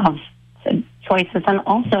to have choices and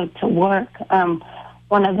also to work.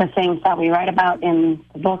 One of the things that we write about in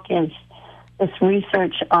the book is this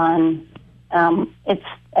research on, it's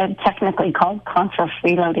technically called contra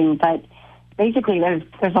freeloading, but basically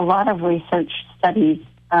there's a lot of research studies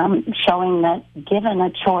showing that given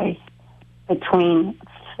a choice between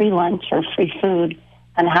free lunch or free food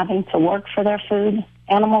and having to work for their food,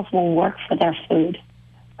 animals will work for their food.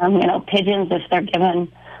 Pigeons, if they're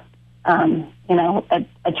given,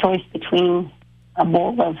 a choice between a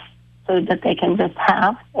bowl of food that they can just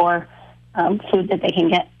have or food that they can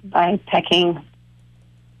get by pecking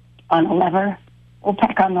on a lever, will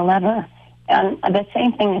peck on the lever. And the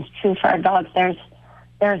same thing is true for our dogs. There's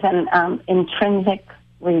an intrinsic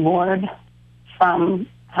reward from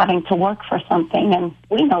having to work for something, and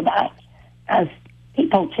we know that as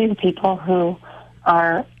people too. People who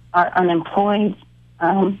are unemployed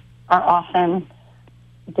are often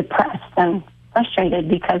depressed and frustrated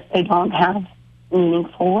because they don't have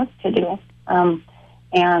meaningful work to do. And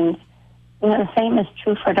the same is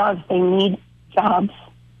true for dogs. They need jobs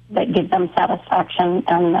that give them satisfaction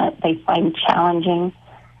and that they find challenging.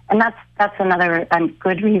 And that's another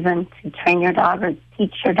good reason to train your dog or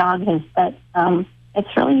teach your dog, is that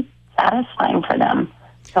it's really satisfying for them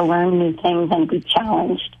to learn new things and be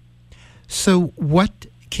challenged. So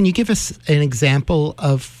can you give us an example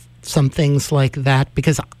of some things like that?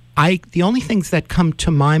 Because the only things that come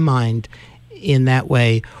to my mind in that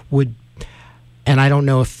way would, and I don't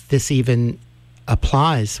know if this even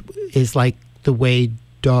applies, is like the way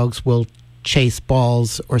dogs will chase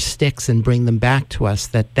balls or sticks and bring them back to us,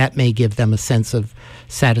 that may give them a sense of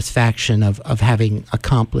satisfaction of having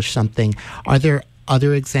accomplished something. Are there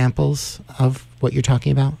other examples of what you're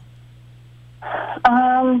talking about?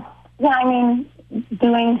 Yeah, I mean,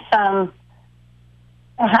 doing some,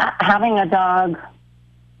 having a dog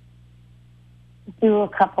do a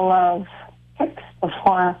couple of kicks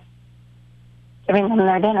before giving them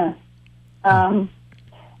their dinner. And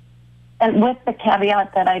with the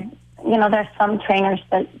caveat that there's some trainers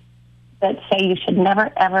that say you should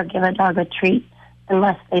never, ever give a dog a treat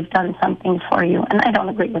unless they've done something for you. And I don't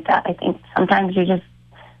agree with that. I think sometimes you just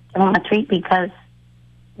give them a treat because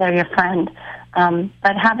they're your friend.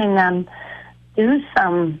 But having them do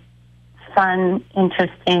some fun,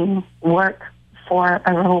 interesting work for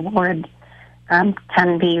a reward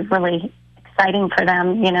can be really exciting for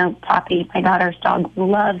them. You know, Poppy, my daughter's dog,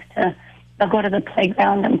 loves to, they'll go to the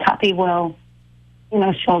playground and Poppy will,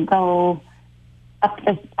 she'll go up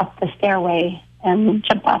the stairway and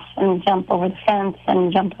jump off and jump over the fence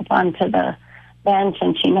and jump up onto the bench,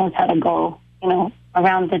 and she knows how to go,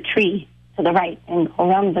 around the tree to the right and go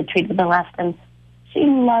around the tree to the left. And she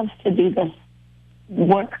loves to do this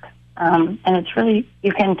work. And it's really,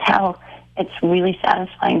 you can tell it's really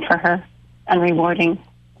satisfying for her and rewarding.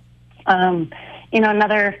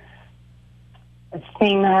 Another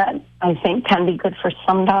thing that I think can be good for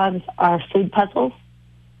some dogs are food puzzles,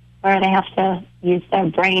 where they have to use their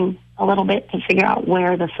brain a little bit to figure out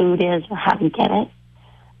where the food is or how to get it.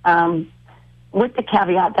 With the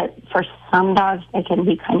caveat that for some dogs, they can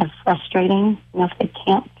be kind of frustrating, if they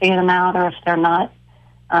can't figure them out, or if they're not,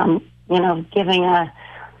 giving a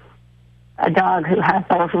dog who has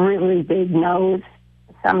a really big nose,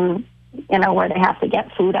 where they have to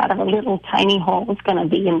get food out of a little tiny hole is going to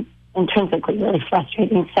be intrinsically really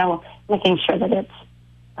frustrating. So making sure that it's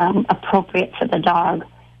appropriate for the dog.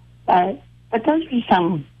 But those are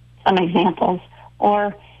some examples.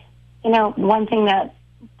 Or, one thing that,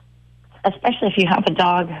 especially if you have a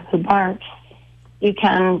dog who barks, you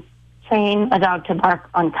can train a dog to bark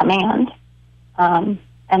on command. And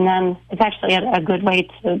then it's actually a good way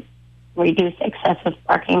to reduce excessive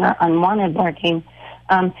barking or unwanted barking.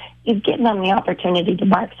 You give them the opportunity to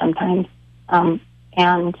bark sometimes, and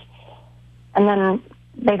then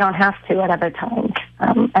they don't have to at other times.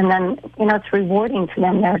 And then, it's rewarding to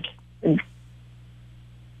them. They're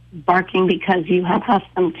barking because you have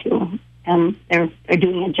asked them to, and they're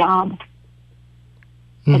doing a job.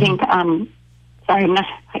 Mm-hmm. I think,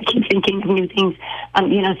 I keep thinking of new things.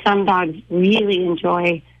 Some dogs really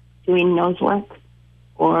enjoy doing nose work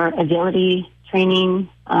or agility training.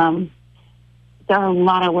 There are a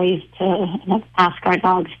lot of ways to ask our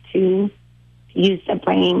dogs to use their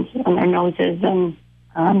brains and their noses, and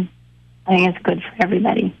I think it's good for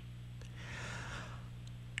everybody.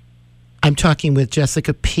 I'm talking with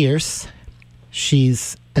Jessica Pierce.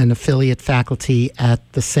 She's an affiliate faculty at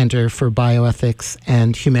the Center for Bioethics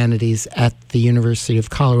and Humanities at the University of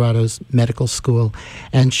Colorado's Medical School,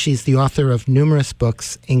 and she's the author of numerous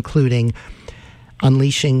books, including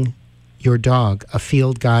Unleashing Your Dog, a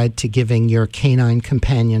field guide to giving your canine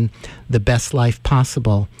companion the best life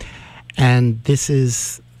possible. And this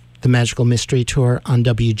is the Magical Mystery Tour on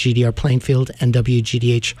WGDR Plainfield and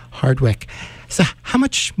WGDH Hardwick. So how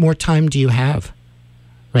much more time do you have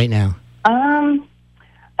right now?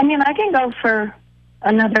 I can go for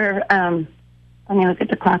another, let me look at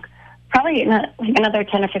the clock, probably another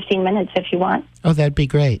 10 or 15 minutes if you want. Oh, that'd be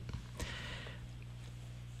great.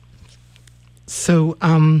 So,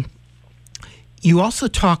 you also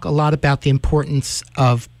talk a lot about the importance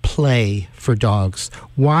of play for dogs.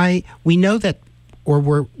 Why? We know that, or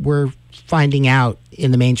we're finding out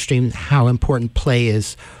in the mainstream how important play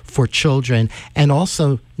is for children and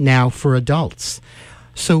also now for adults.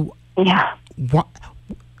 So, yeah.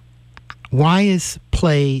 Why is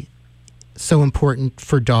play so important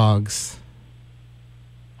for dogs?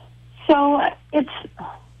 So it's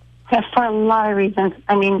for a lot of reasons.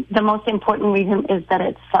 The most important reason is that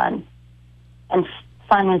it's fun. And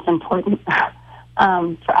fun is important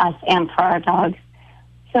for us and for our dogs.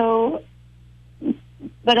 So,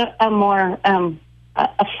 but a more,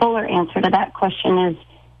 a fuller answer to that question is,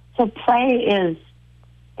 so play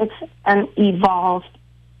it's an evolved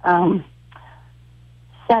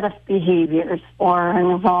set of behaviors or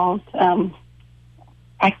an evolved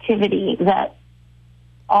activity that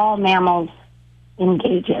all mammals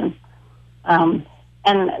engage in. And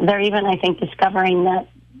they're even, I think, discovering that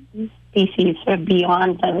species sort of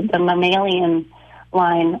beyond the mammalian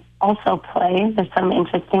line also play. There's some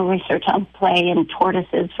interesting research on play in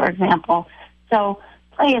tortoises, for example. So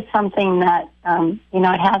play is something that,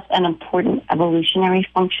 it has an important evolutionary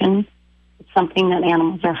function. It's something that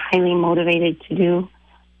animals are highly motivated to do.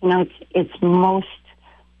 It's most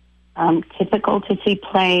typical to see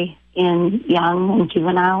play in young and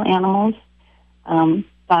juvenile animals.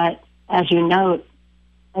 But as you note,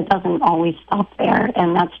 it doesn't always stop there,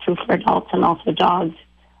 and that's true for adults and also dogs.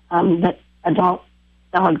 That adult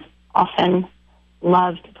dogs often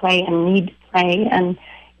love to play and need to play. And,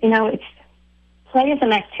 play is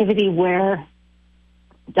an activity where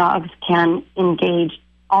dogs can engage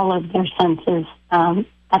all of their senses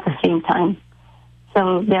at the same time.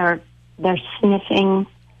 So they're sniffing,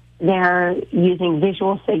 they're using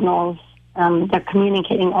visual signals, they're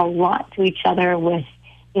communicating a lot to each other with,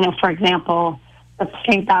 for example, the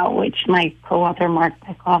play bow, which my co-author Mark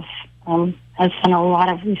Bekoff has done a lot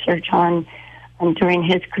of research on during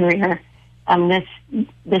his career.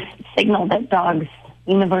 This signal that dogs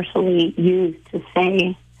universally use to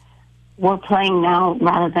say, we're playing now,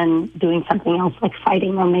 rather than doing something else like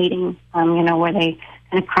fighting or mating, where they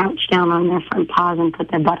kind of crouch down on their front paws and put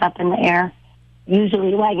their butt up in the air,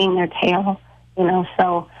 usually wagging their tail,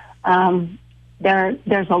 So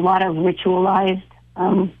there's a lot of ritualized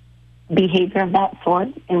behavior of that sort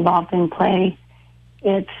involved in play.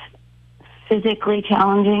 It's physically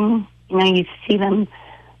challenging. You see them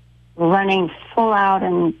running full out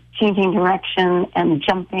and changing direction and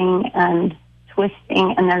jumping and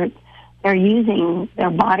twisting, and they're using their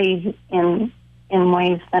bodies in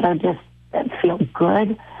ways that feel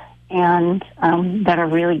good and that are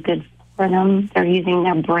really good for them. They're using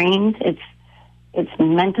their brains. It's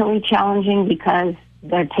mentally challenging because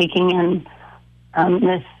they're taking in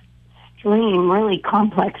this really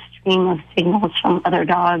complex stream of signals from other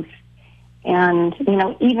dogs, and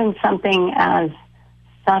even something as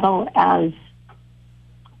subtle as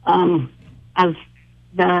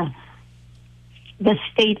the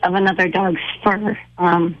state of another dog's fur.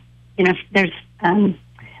 There's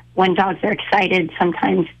when dogs are excited,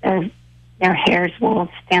 sometimes their hairs will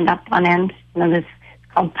stand up on end. This is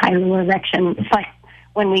called piloerection. It's like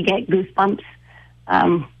when we get goosebumps.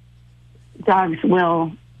 Dogs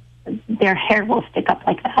their hair will stick up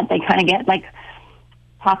like that. They kind of get like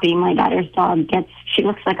Poppy, my daughter's dog, she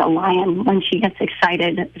looks like a lion when she gets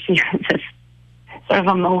excited. She has this sort of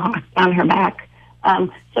a mohawk down her back.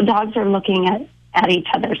 So dogs are looking at each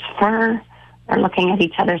other's fur. They're looking at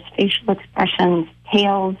each other's facial expressions,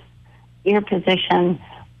 tails, ear position,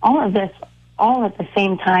 all of this, all at the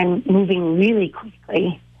same time, moving really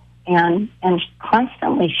quickly and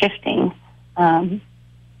constantly shifting. And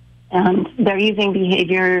they're using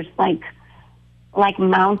behaviors like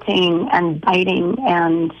mounting and biting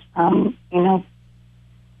and,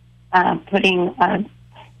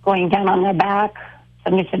 going down on their back,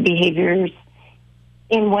 submissive behaviors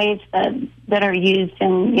in ways that are used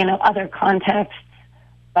in, other contexts,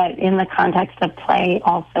 but in the context of play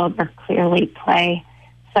also, they're clearly play.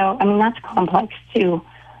 So, that's complex too,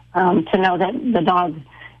 to know that the dog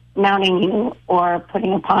mounting you or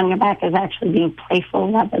putting a paw on your back is actually being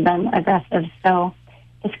playful rather than aggressive. So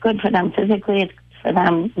it's good for them physically, it's good for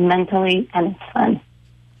them mentally, and it's fun.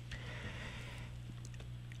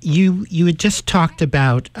 You had just talked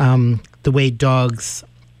about the way dogs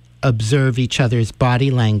observe each other's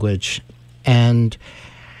body language, and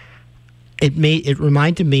it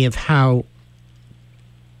reminded me of how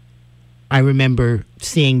I remember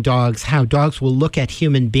seeing how dogs will look at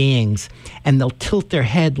human beings and they'll tilt their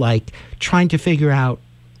head like trying to figure out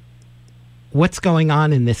what's going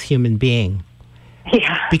on in this human being.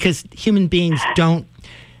 Yeah. Because human beings don't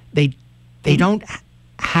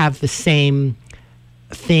have the same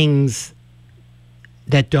things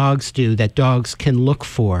that dogs do, that dogs can look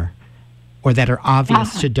for or that are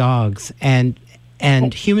obvious to dogs. And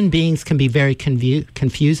human beings can be very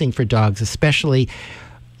confusing for dogs, especially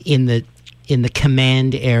in the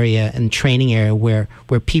command area and training area where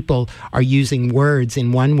people are using words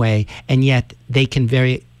in one way, and yet they can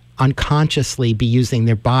very unconsciously be using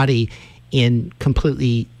their body in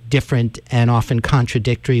completely different and often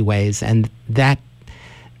contradictory ways. And that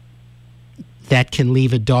can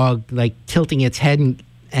leave a dog like tilting its head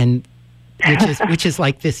and which is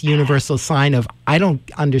like this universal sign of, I don't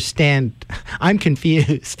understand, I'm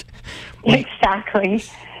confused. Exactly.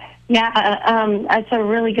 Yeah, that's a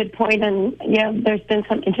really good point. And there's been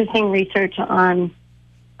some interesting research on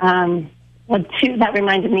that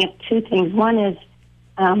reminded me of two things. One is,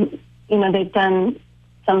 they've done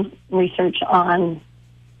some research on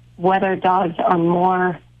whether dogs are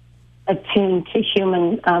more attuned to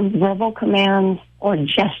human verbal commands or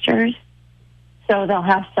gestures. So they'll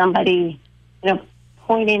have somebody,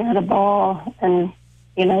 pointing at a ball and,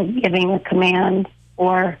 giving a command,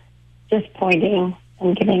 or just pointing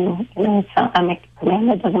and giving, a command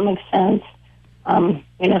that doesn't make sense.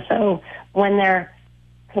 So when they're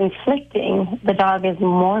conflicting, the dog is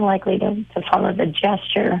more likely to follow the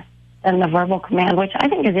gesture than the verbal command, which I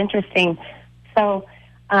think is interesting. So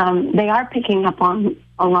they are picking up on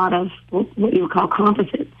a lot of what you would call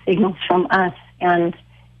composite signals from us, and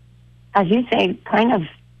as you say, kind of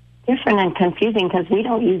different and confusing because we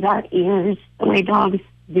don't use our ears the way dogs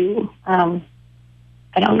do.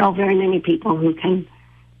 I don't know very many people who can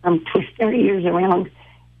twist their ears around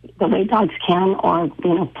the way dogs can, or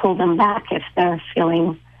pull them back if they're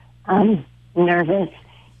feeling nervous.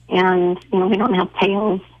 And we don't have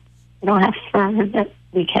tails, we don't have fur that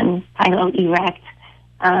we can pilo erect.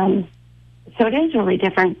 So it is really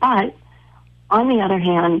different. But on the other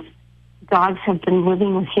hand, dogs have been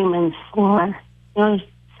living with humans for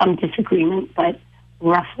some disagreement, but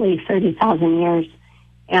roughly 30,000 years,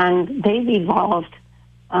 and they've evolved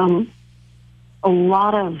a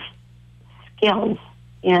lot of skills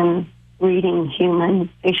in reading human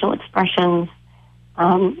facial expressions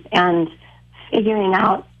and figuring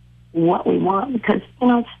out what we want, because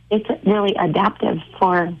it's really adaptive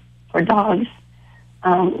for dogs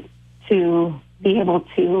to be able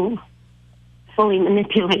to fully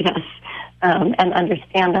manipulate us and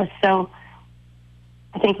understand us. So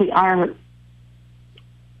I think we are,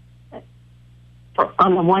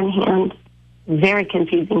 on the one hand, very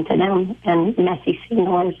confusing to them and messy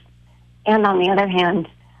signalers, and on the other hand,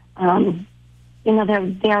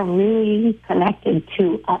 they're really connected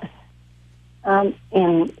to us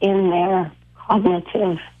in their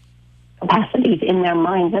cognitive capacities, in their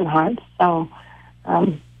minds and hearts. So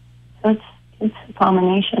it's a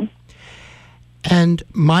combination. And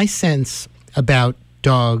my sense about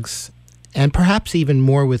dogs, and perhaps even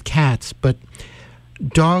more with cats, but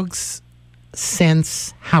dogs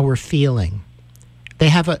sense how we're feeling. They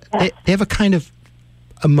have a kind of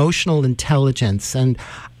emotional intelligence, and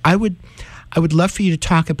I would love for you to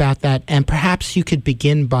talk about that, and perhaps you could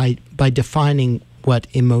begin by defining what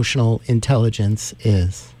emotional intelligence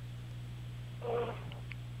is.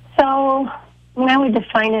 So I would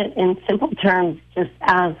define it in simple terms just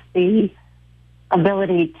as the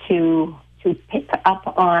ability to pick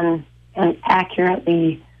up on and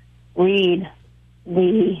accurately read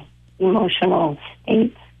the emotional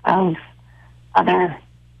states of other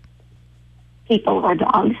people or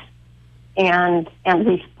dogs and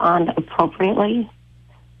respond appropriately.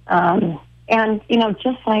 And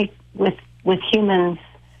just like with humans,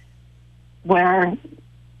 where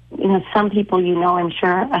some people I'm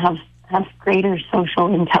sure have greater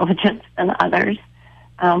social intelligence than others.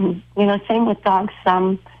 Same with dogs.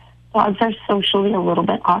 Some dogs are socially a little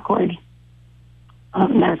bit awkward.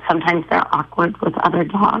 Sometimes they're awkward with other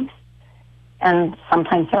dogs, and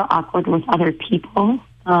sometimes they're awkward with other people.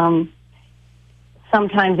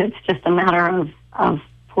 Sometimes it's just a matter of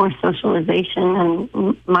poor socialization.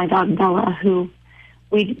 And my dog Bella, who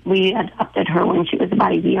we adopted her when she was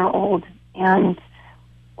about a year old, and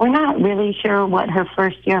we're not really sure what her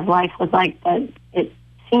first year of life was like, but it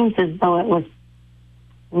seems as though it was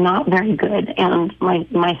not very good. And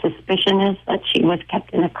my suspicion is that she was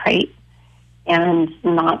kept in a crate and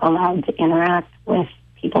not allowed to interact with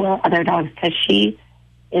people or other dogs because she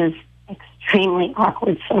is extremely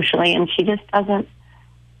awkward socially, and she just doesn't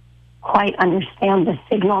quite understand the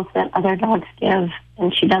signals that other dogs give,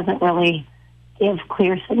 and she doesn't really give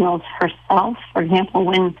clear signals herself. For example,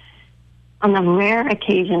 when on the rare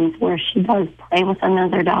occasions where she does play with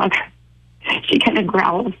another dog, she kind of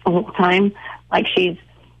growls the whole time, like she's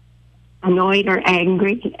annoyed or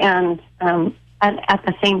angry, and at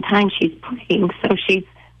the same time she's playing. So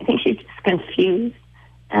I think she's just confused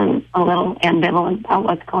and a little ambivalent about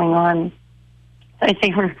what's going on. So I say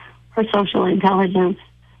her social intelligence,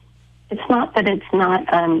 it's not that it's not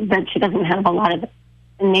that she doesn't have a lot of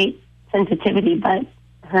innate sensitivity, but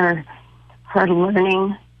her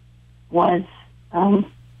learning was kind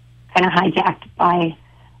of hijacked by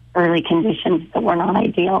early conditions that were not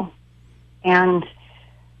ideal. And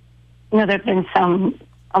there have been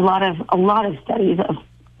a lot of studies of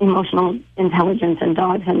emotional intelligence in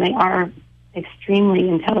dogs, and they are extremely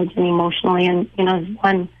intelligent emotionally. And there's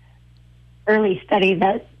one early study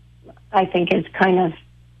that I think is kind of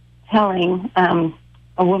telling.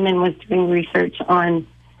 A woman was doing research on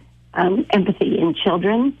empathy in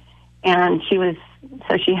children, and she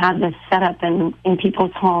had this set up in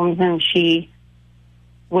people's homes, and she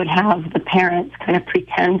would have the parents kind of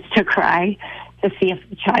pretend to cry to see if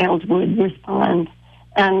the child would respond.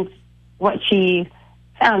 And what she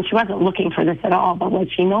found, she wasn't looking for this at all, but what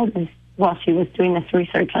she noticed while she was doing this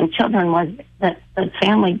research on children was that the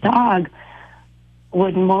family dog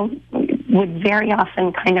would very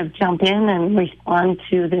often kind of jump in and respond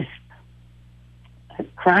to this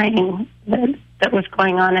crying that was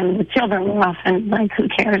going on, and the children were often like, who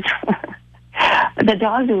cares? The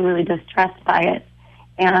dogs were really distressed by it,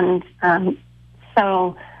 and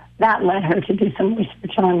so that led her to do some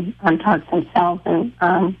research on dogs themselves, and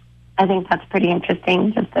I think that's pretty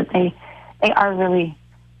interesting, just that they are really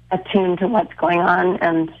attuned to what's going on.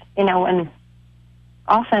 And, and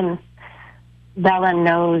often Bella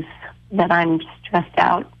knows that I'm stressed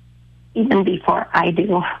out even before I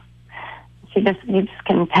do. You just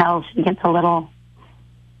can tell she gets a little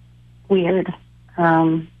weird.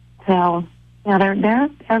 So, they're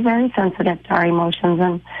very sensitive to our emotions,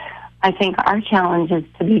 and I think our challenge is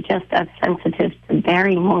to be just as sensitive to their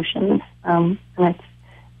emotions, and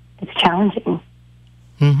it's challenging.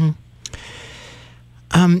 Mm-hmm.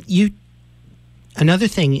 Another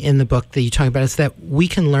thing in the book that you talk about is that we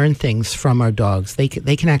can learn things from our dogs. They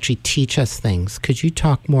can actually teach us things. Could you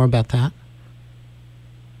talk more about that?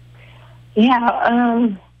 Yeah,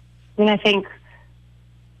 I think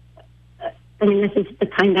this is the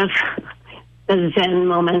kind of the Zen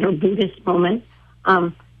moment or Buddhist moment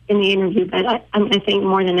in the interview, but I think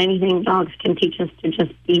more than anything, dogs can teach us to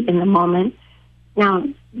just be in the moment. Now,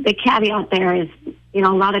 the caveat there is, a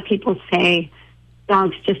lot of people say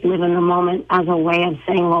dogs just live in the moment as a way of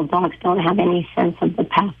saying, well, dogs don't have any sense of the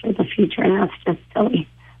past or the future, and that's just silly.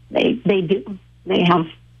 They do. They have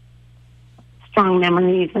strong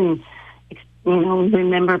memories and,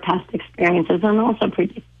 remember past experiences and also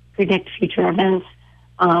predict future events.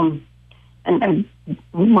 And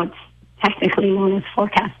what's technically known as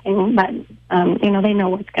forecasting, but, they know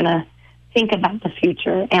what's going to think about the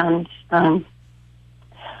future. And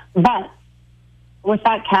but with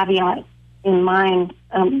that caveat in mind,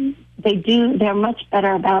 they're much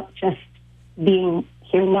better about just being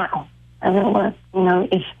here now, as it were.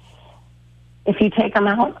 If you take them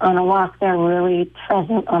out on a walk, they're really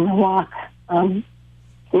present on the walk,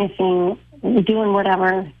 sniffing, doing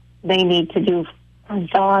whatever they need to do as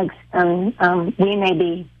dogs. And we may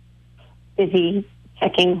be busy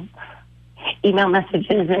checking email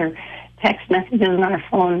messages or text messages on our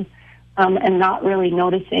phone, and not really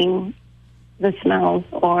noticing the smells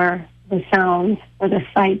or the sounds or the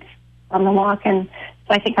sights on the walk. And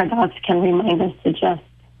so I think our dogs can remind us to just,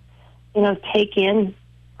 take in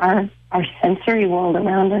our sensory world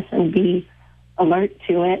around us and be alert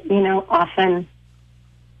to it. Often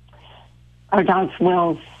our dogs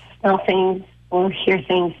will smell things or hear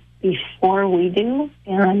things before we do.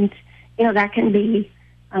 And, that can be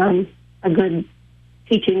a good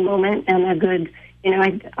teaching moment and a good,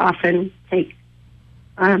 I often take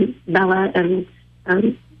Bella and,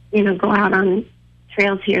 go out on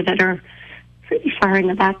trails here that are pretty far in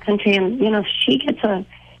the backcountry. And, if she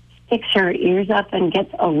sticks her ears up and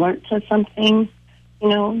gets alert to something,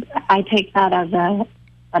 I take that as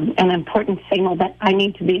an important signal that I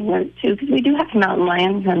need to be alert to, because we do have mountain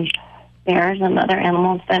lions and bears and other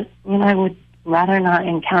animals that, I would rather not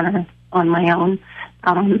encounter on my own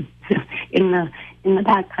out in the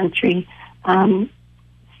backcountry.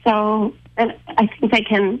 So, and I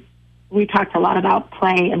think we talked a lot about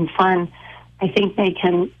play and fun. I think they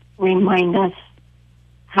can remind us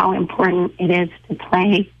how important it is to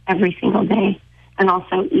play every single day and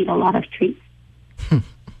also eat a lot of treats.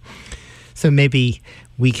 So maybe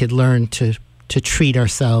we could learn to treat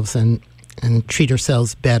ourselves and treat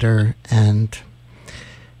ourselves better and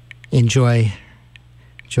enjoy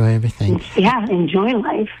everything. Yeah, enjoy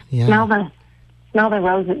life. Yeah. Smell the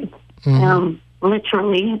roses,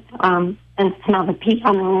 literally, and smell the peach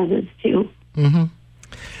on the roses too. Mm-hmm.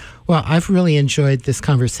 Well, I've really enjoyed this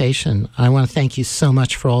conversation. I want to thank you so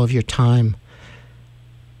much for all of your time.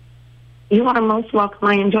 You are most welcome.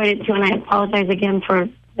 I enjoyed it too, and I apologize again for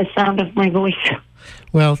the sound of my voice.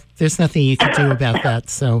 Well, there's nothing you can do about that.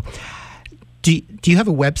 So, do you have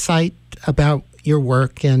a website about your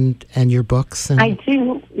work and your books? I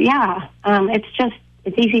do, yeah.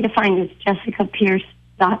 It's easy to find. It's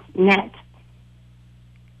jessicapierce.net.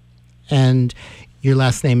 And your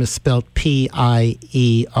last name is spelled Pierce.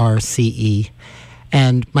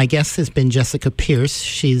 And my guest has been Jessica Pierce.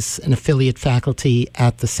 She's an affiliate faculty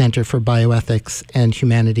at the Center for Bioethics and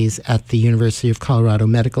Humanities at the University of Colorado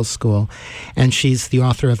Medical School. And she's the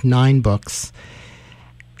author of 9 books,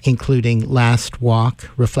 including Last Walk,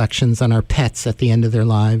 Reflections on Our Pets at the End of Their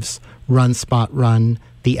Lives, Run, Spot, Run,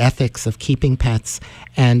 The Ethics of Keeping Pets,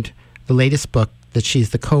 and the latest book that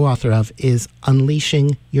she's the co-author of is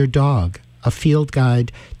Unleashing Your Dog, a field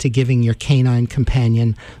guide to giving your canine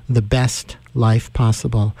companion the best life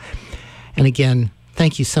possible. And again,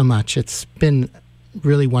 thank you so much. It's been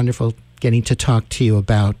really wonderful getting to talk to you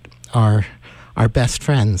about our best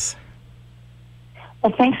friends.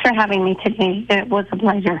 Well, thanks for having me today. It was a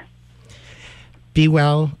pleasure. Be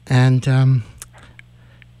well, and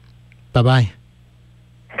bye-bye.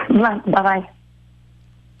 Bye-bye.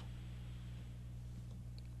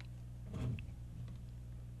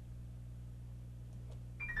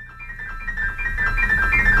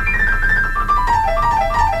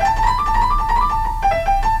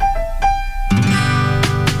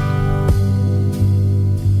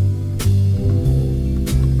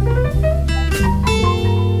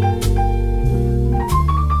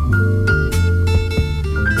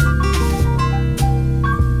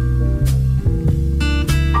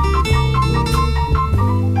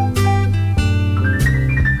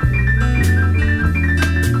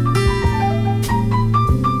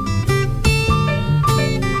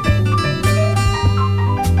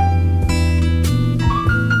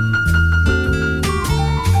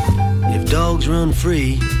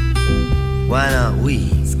 Free, why not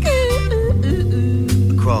we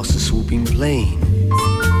across the swooping plain?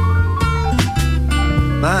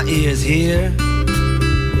 My ears hear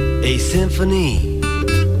a symphony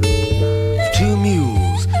of two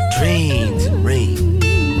mules, trains, and rain.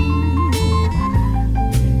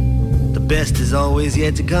 The best is always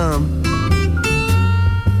yet to come.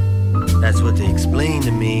 That's what they explain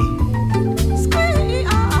to me.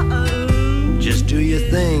 Just do your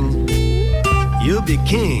thing. You'll be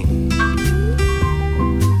king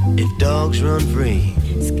if dogs run free.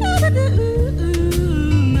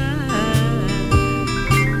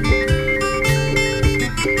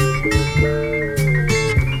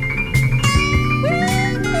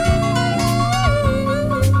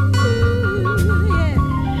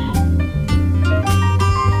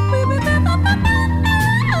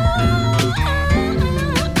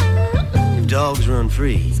 If dogs run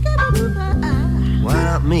free, why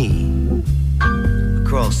not me?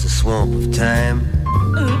 Across the swamp of time,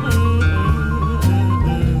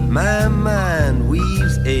 my mind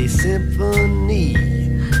weaves a symphony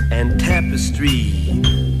and tapestry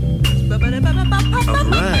of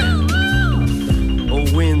rhyme. O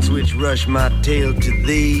winds which rush my tale to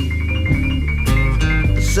thee,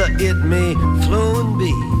 so it may flow and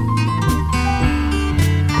be.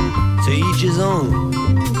 To each his own,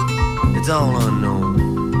 it's all unknown.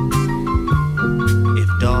 If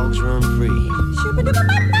dogs run free.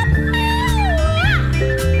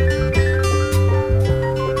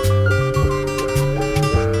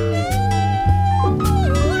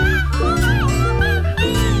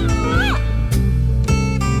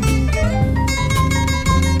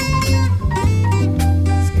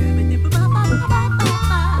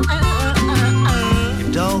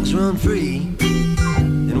 If dogs run free,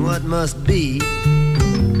 then what must be,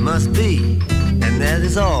 and that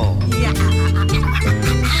is all.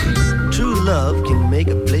 True love can make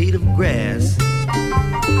a blade of grass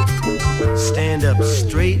stand up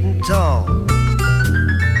straight and tall,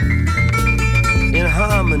 in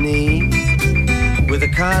harmony with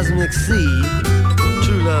the cosmic sea.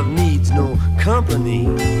 True love needs no company.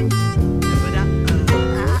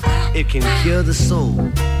 It can cure the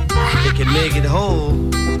soul, it can make it whole.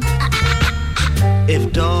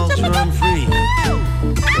 If dogs run free.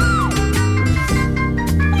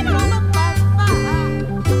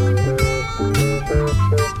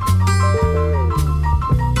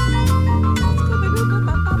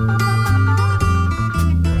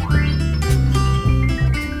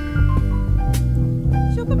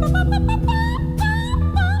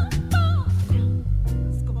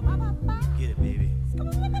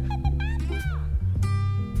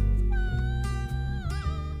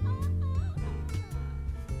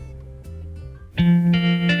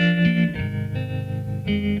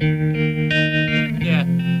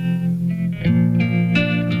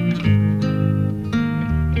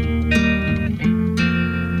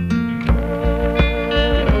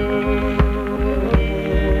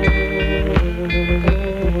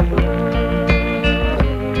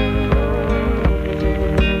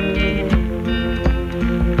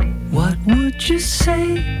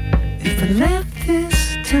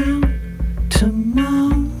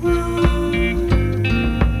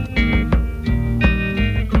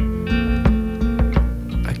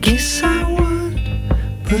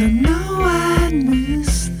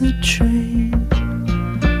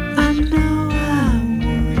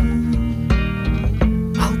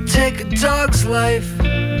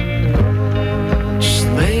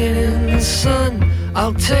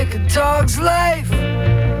 I'll take a dog's life,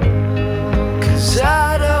 'cause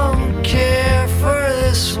I don't care for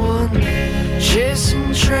this one.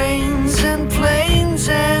 Chasing trains and planes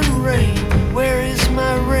and rain. Where is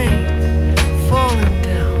my rain? Falling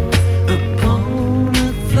down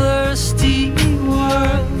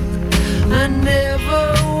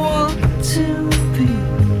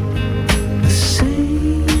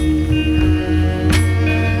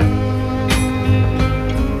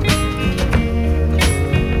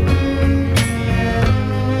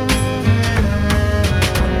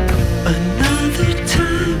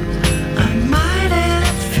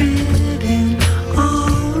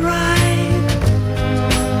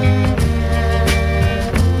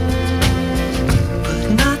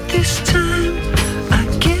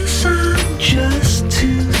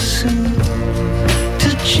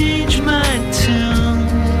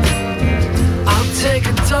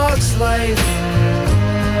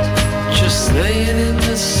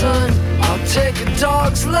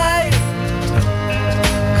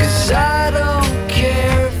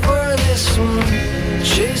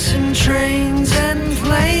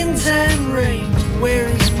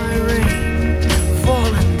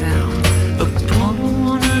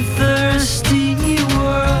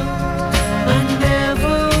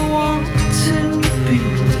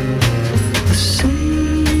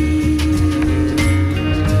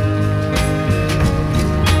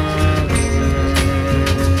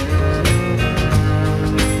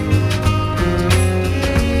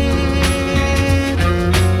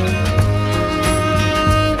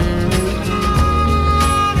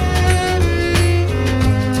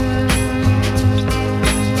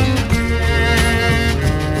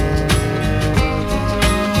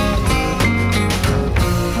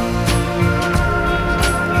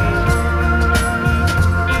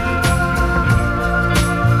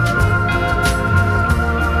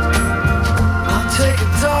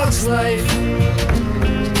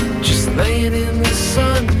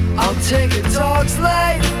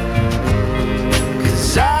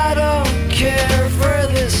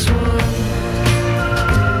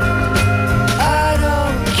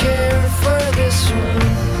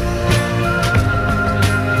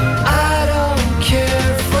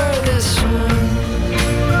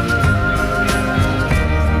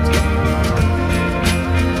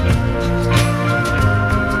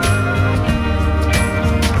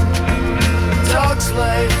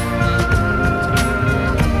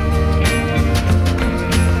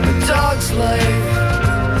slave.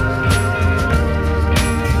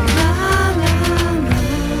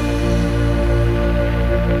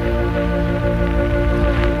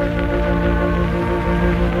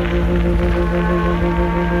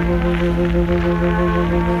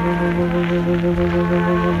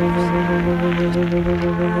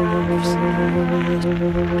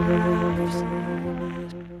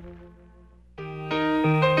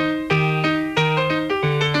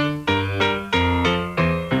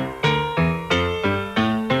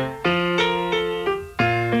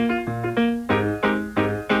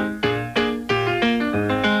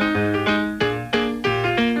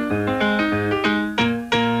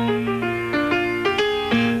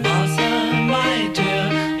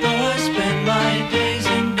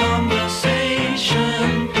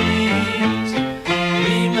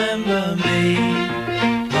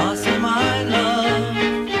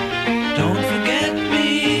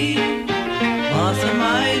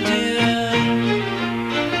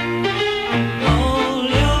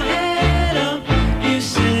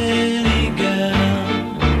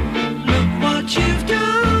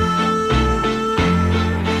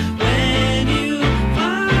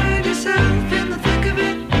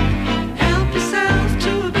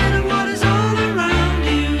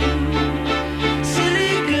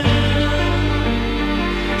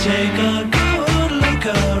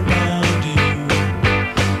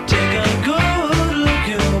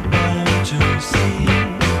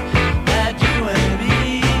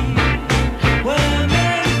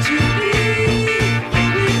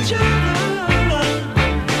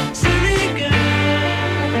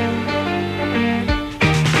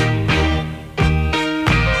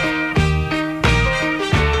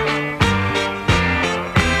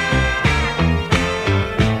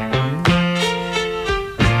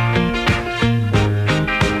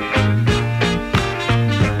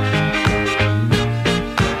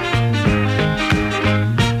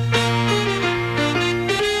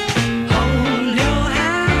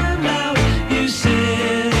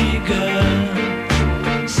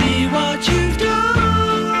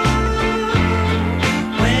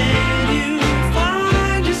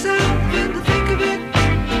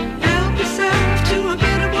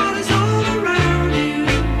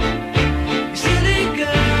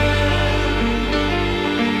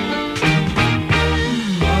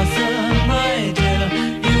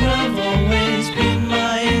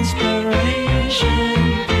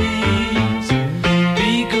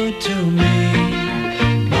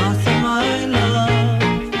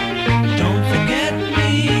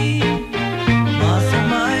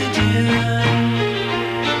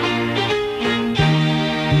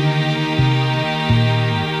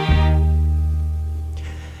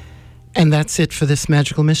 And that's it for this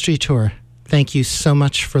Magical Mystery Tour. Thank you so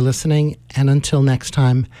much for listening, and until next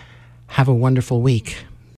time, have a wonderful week.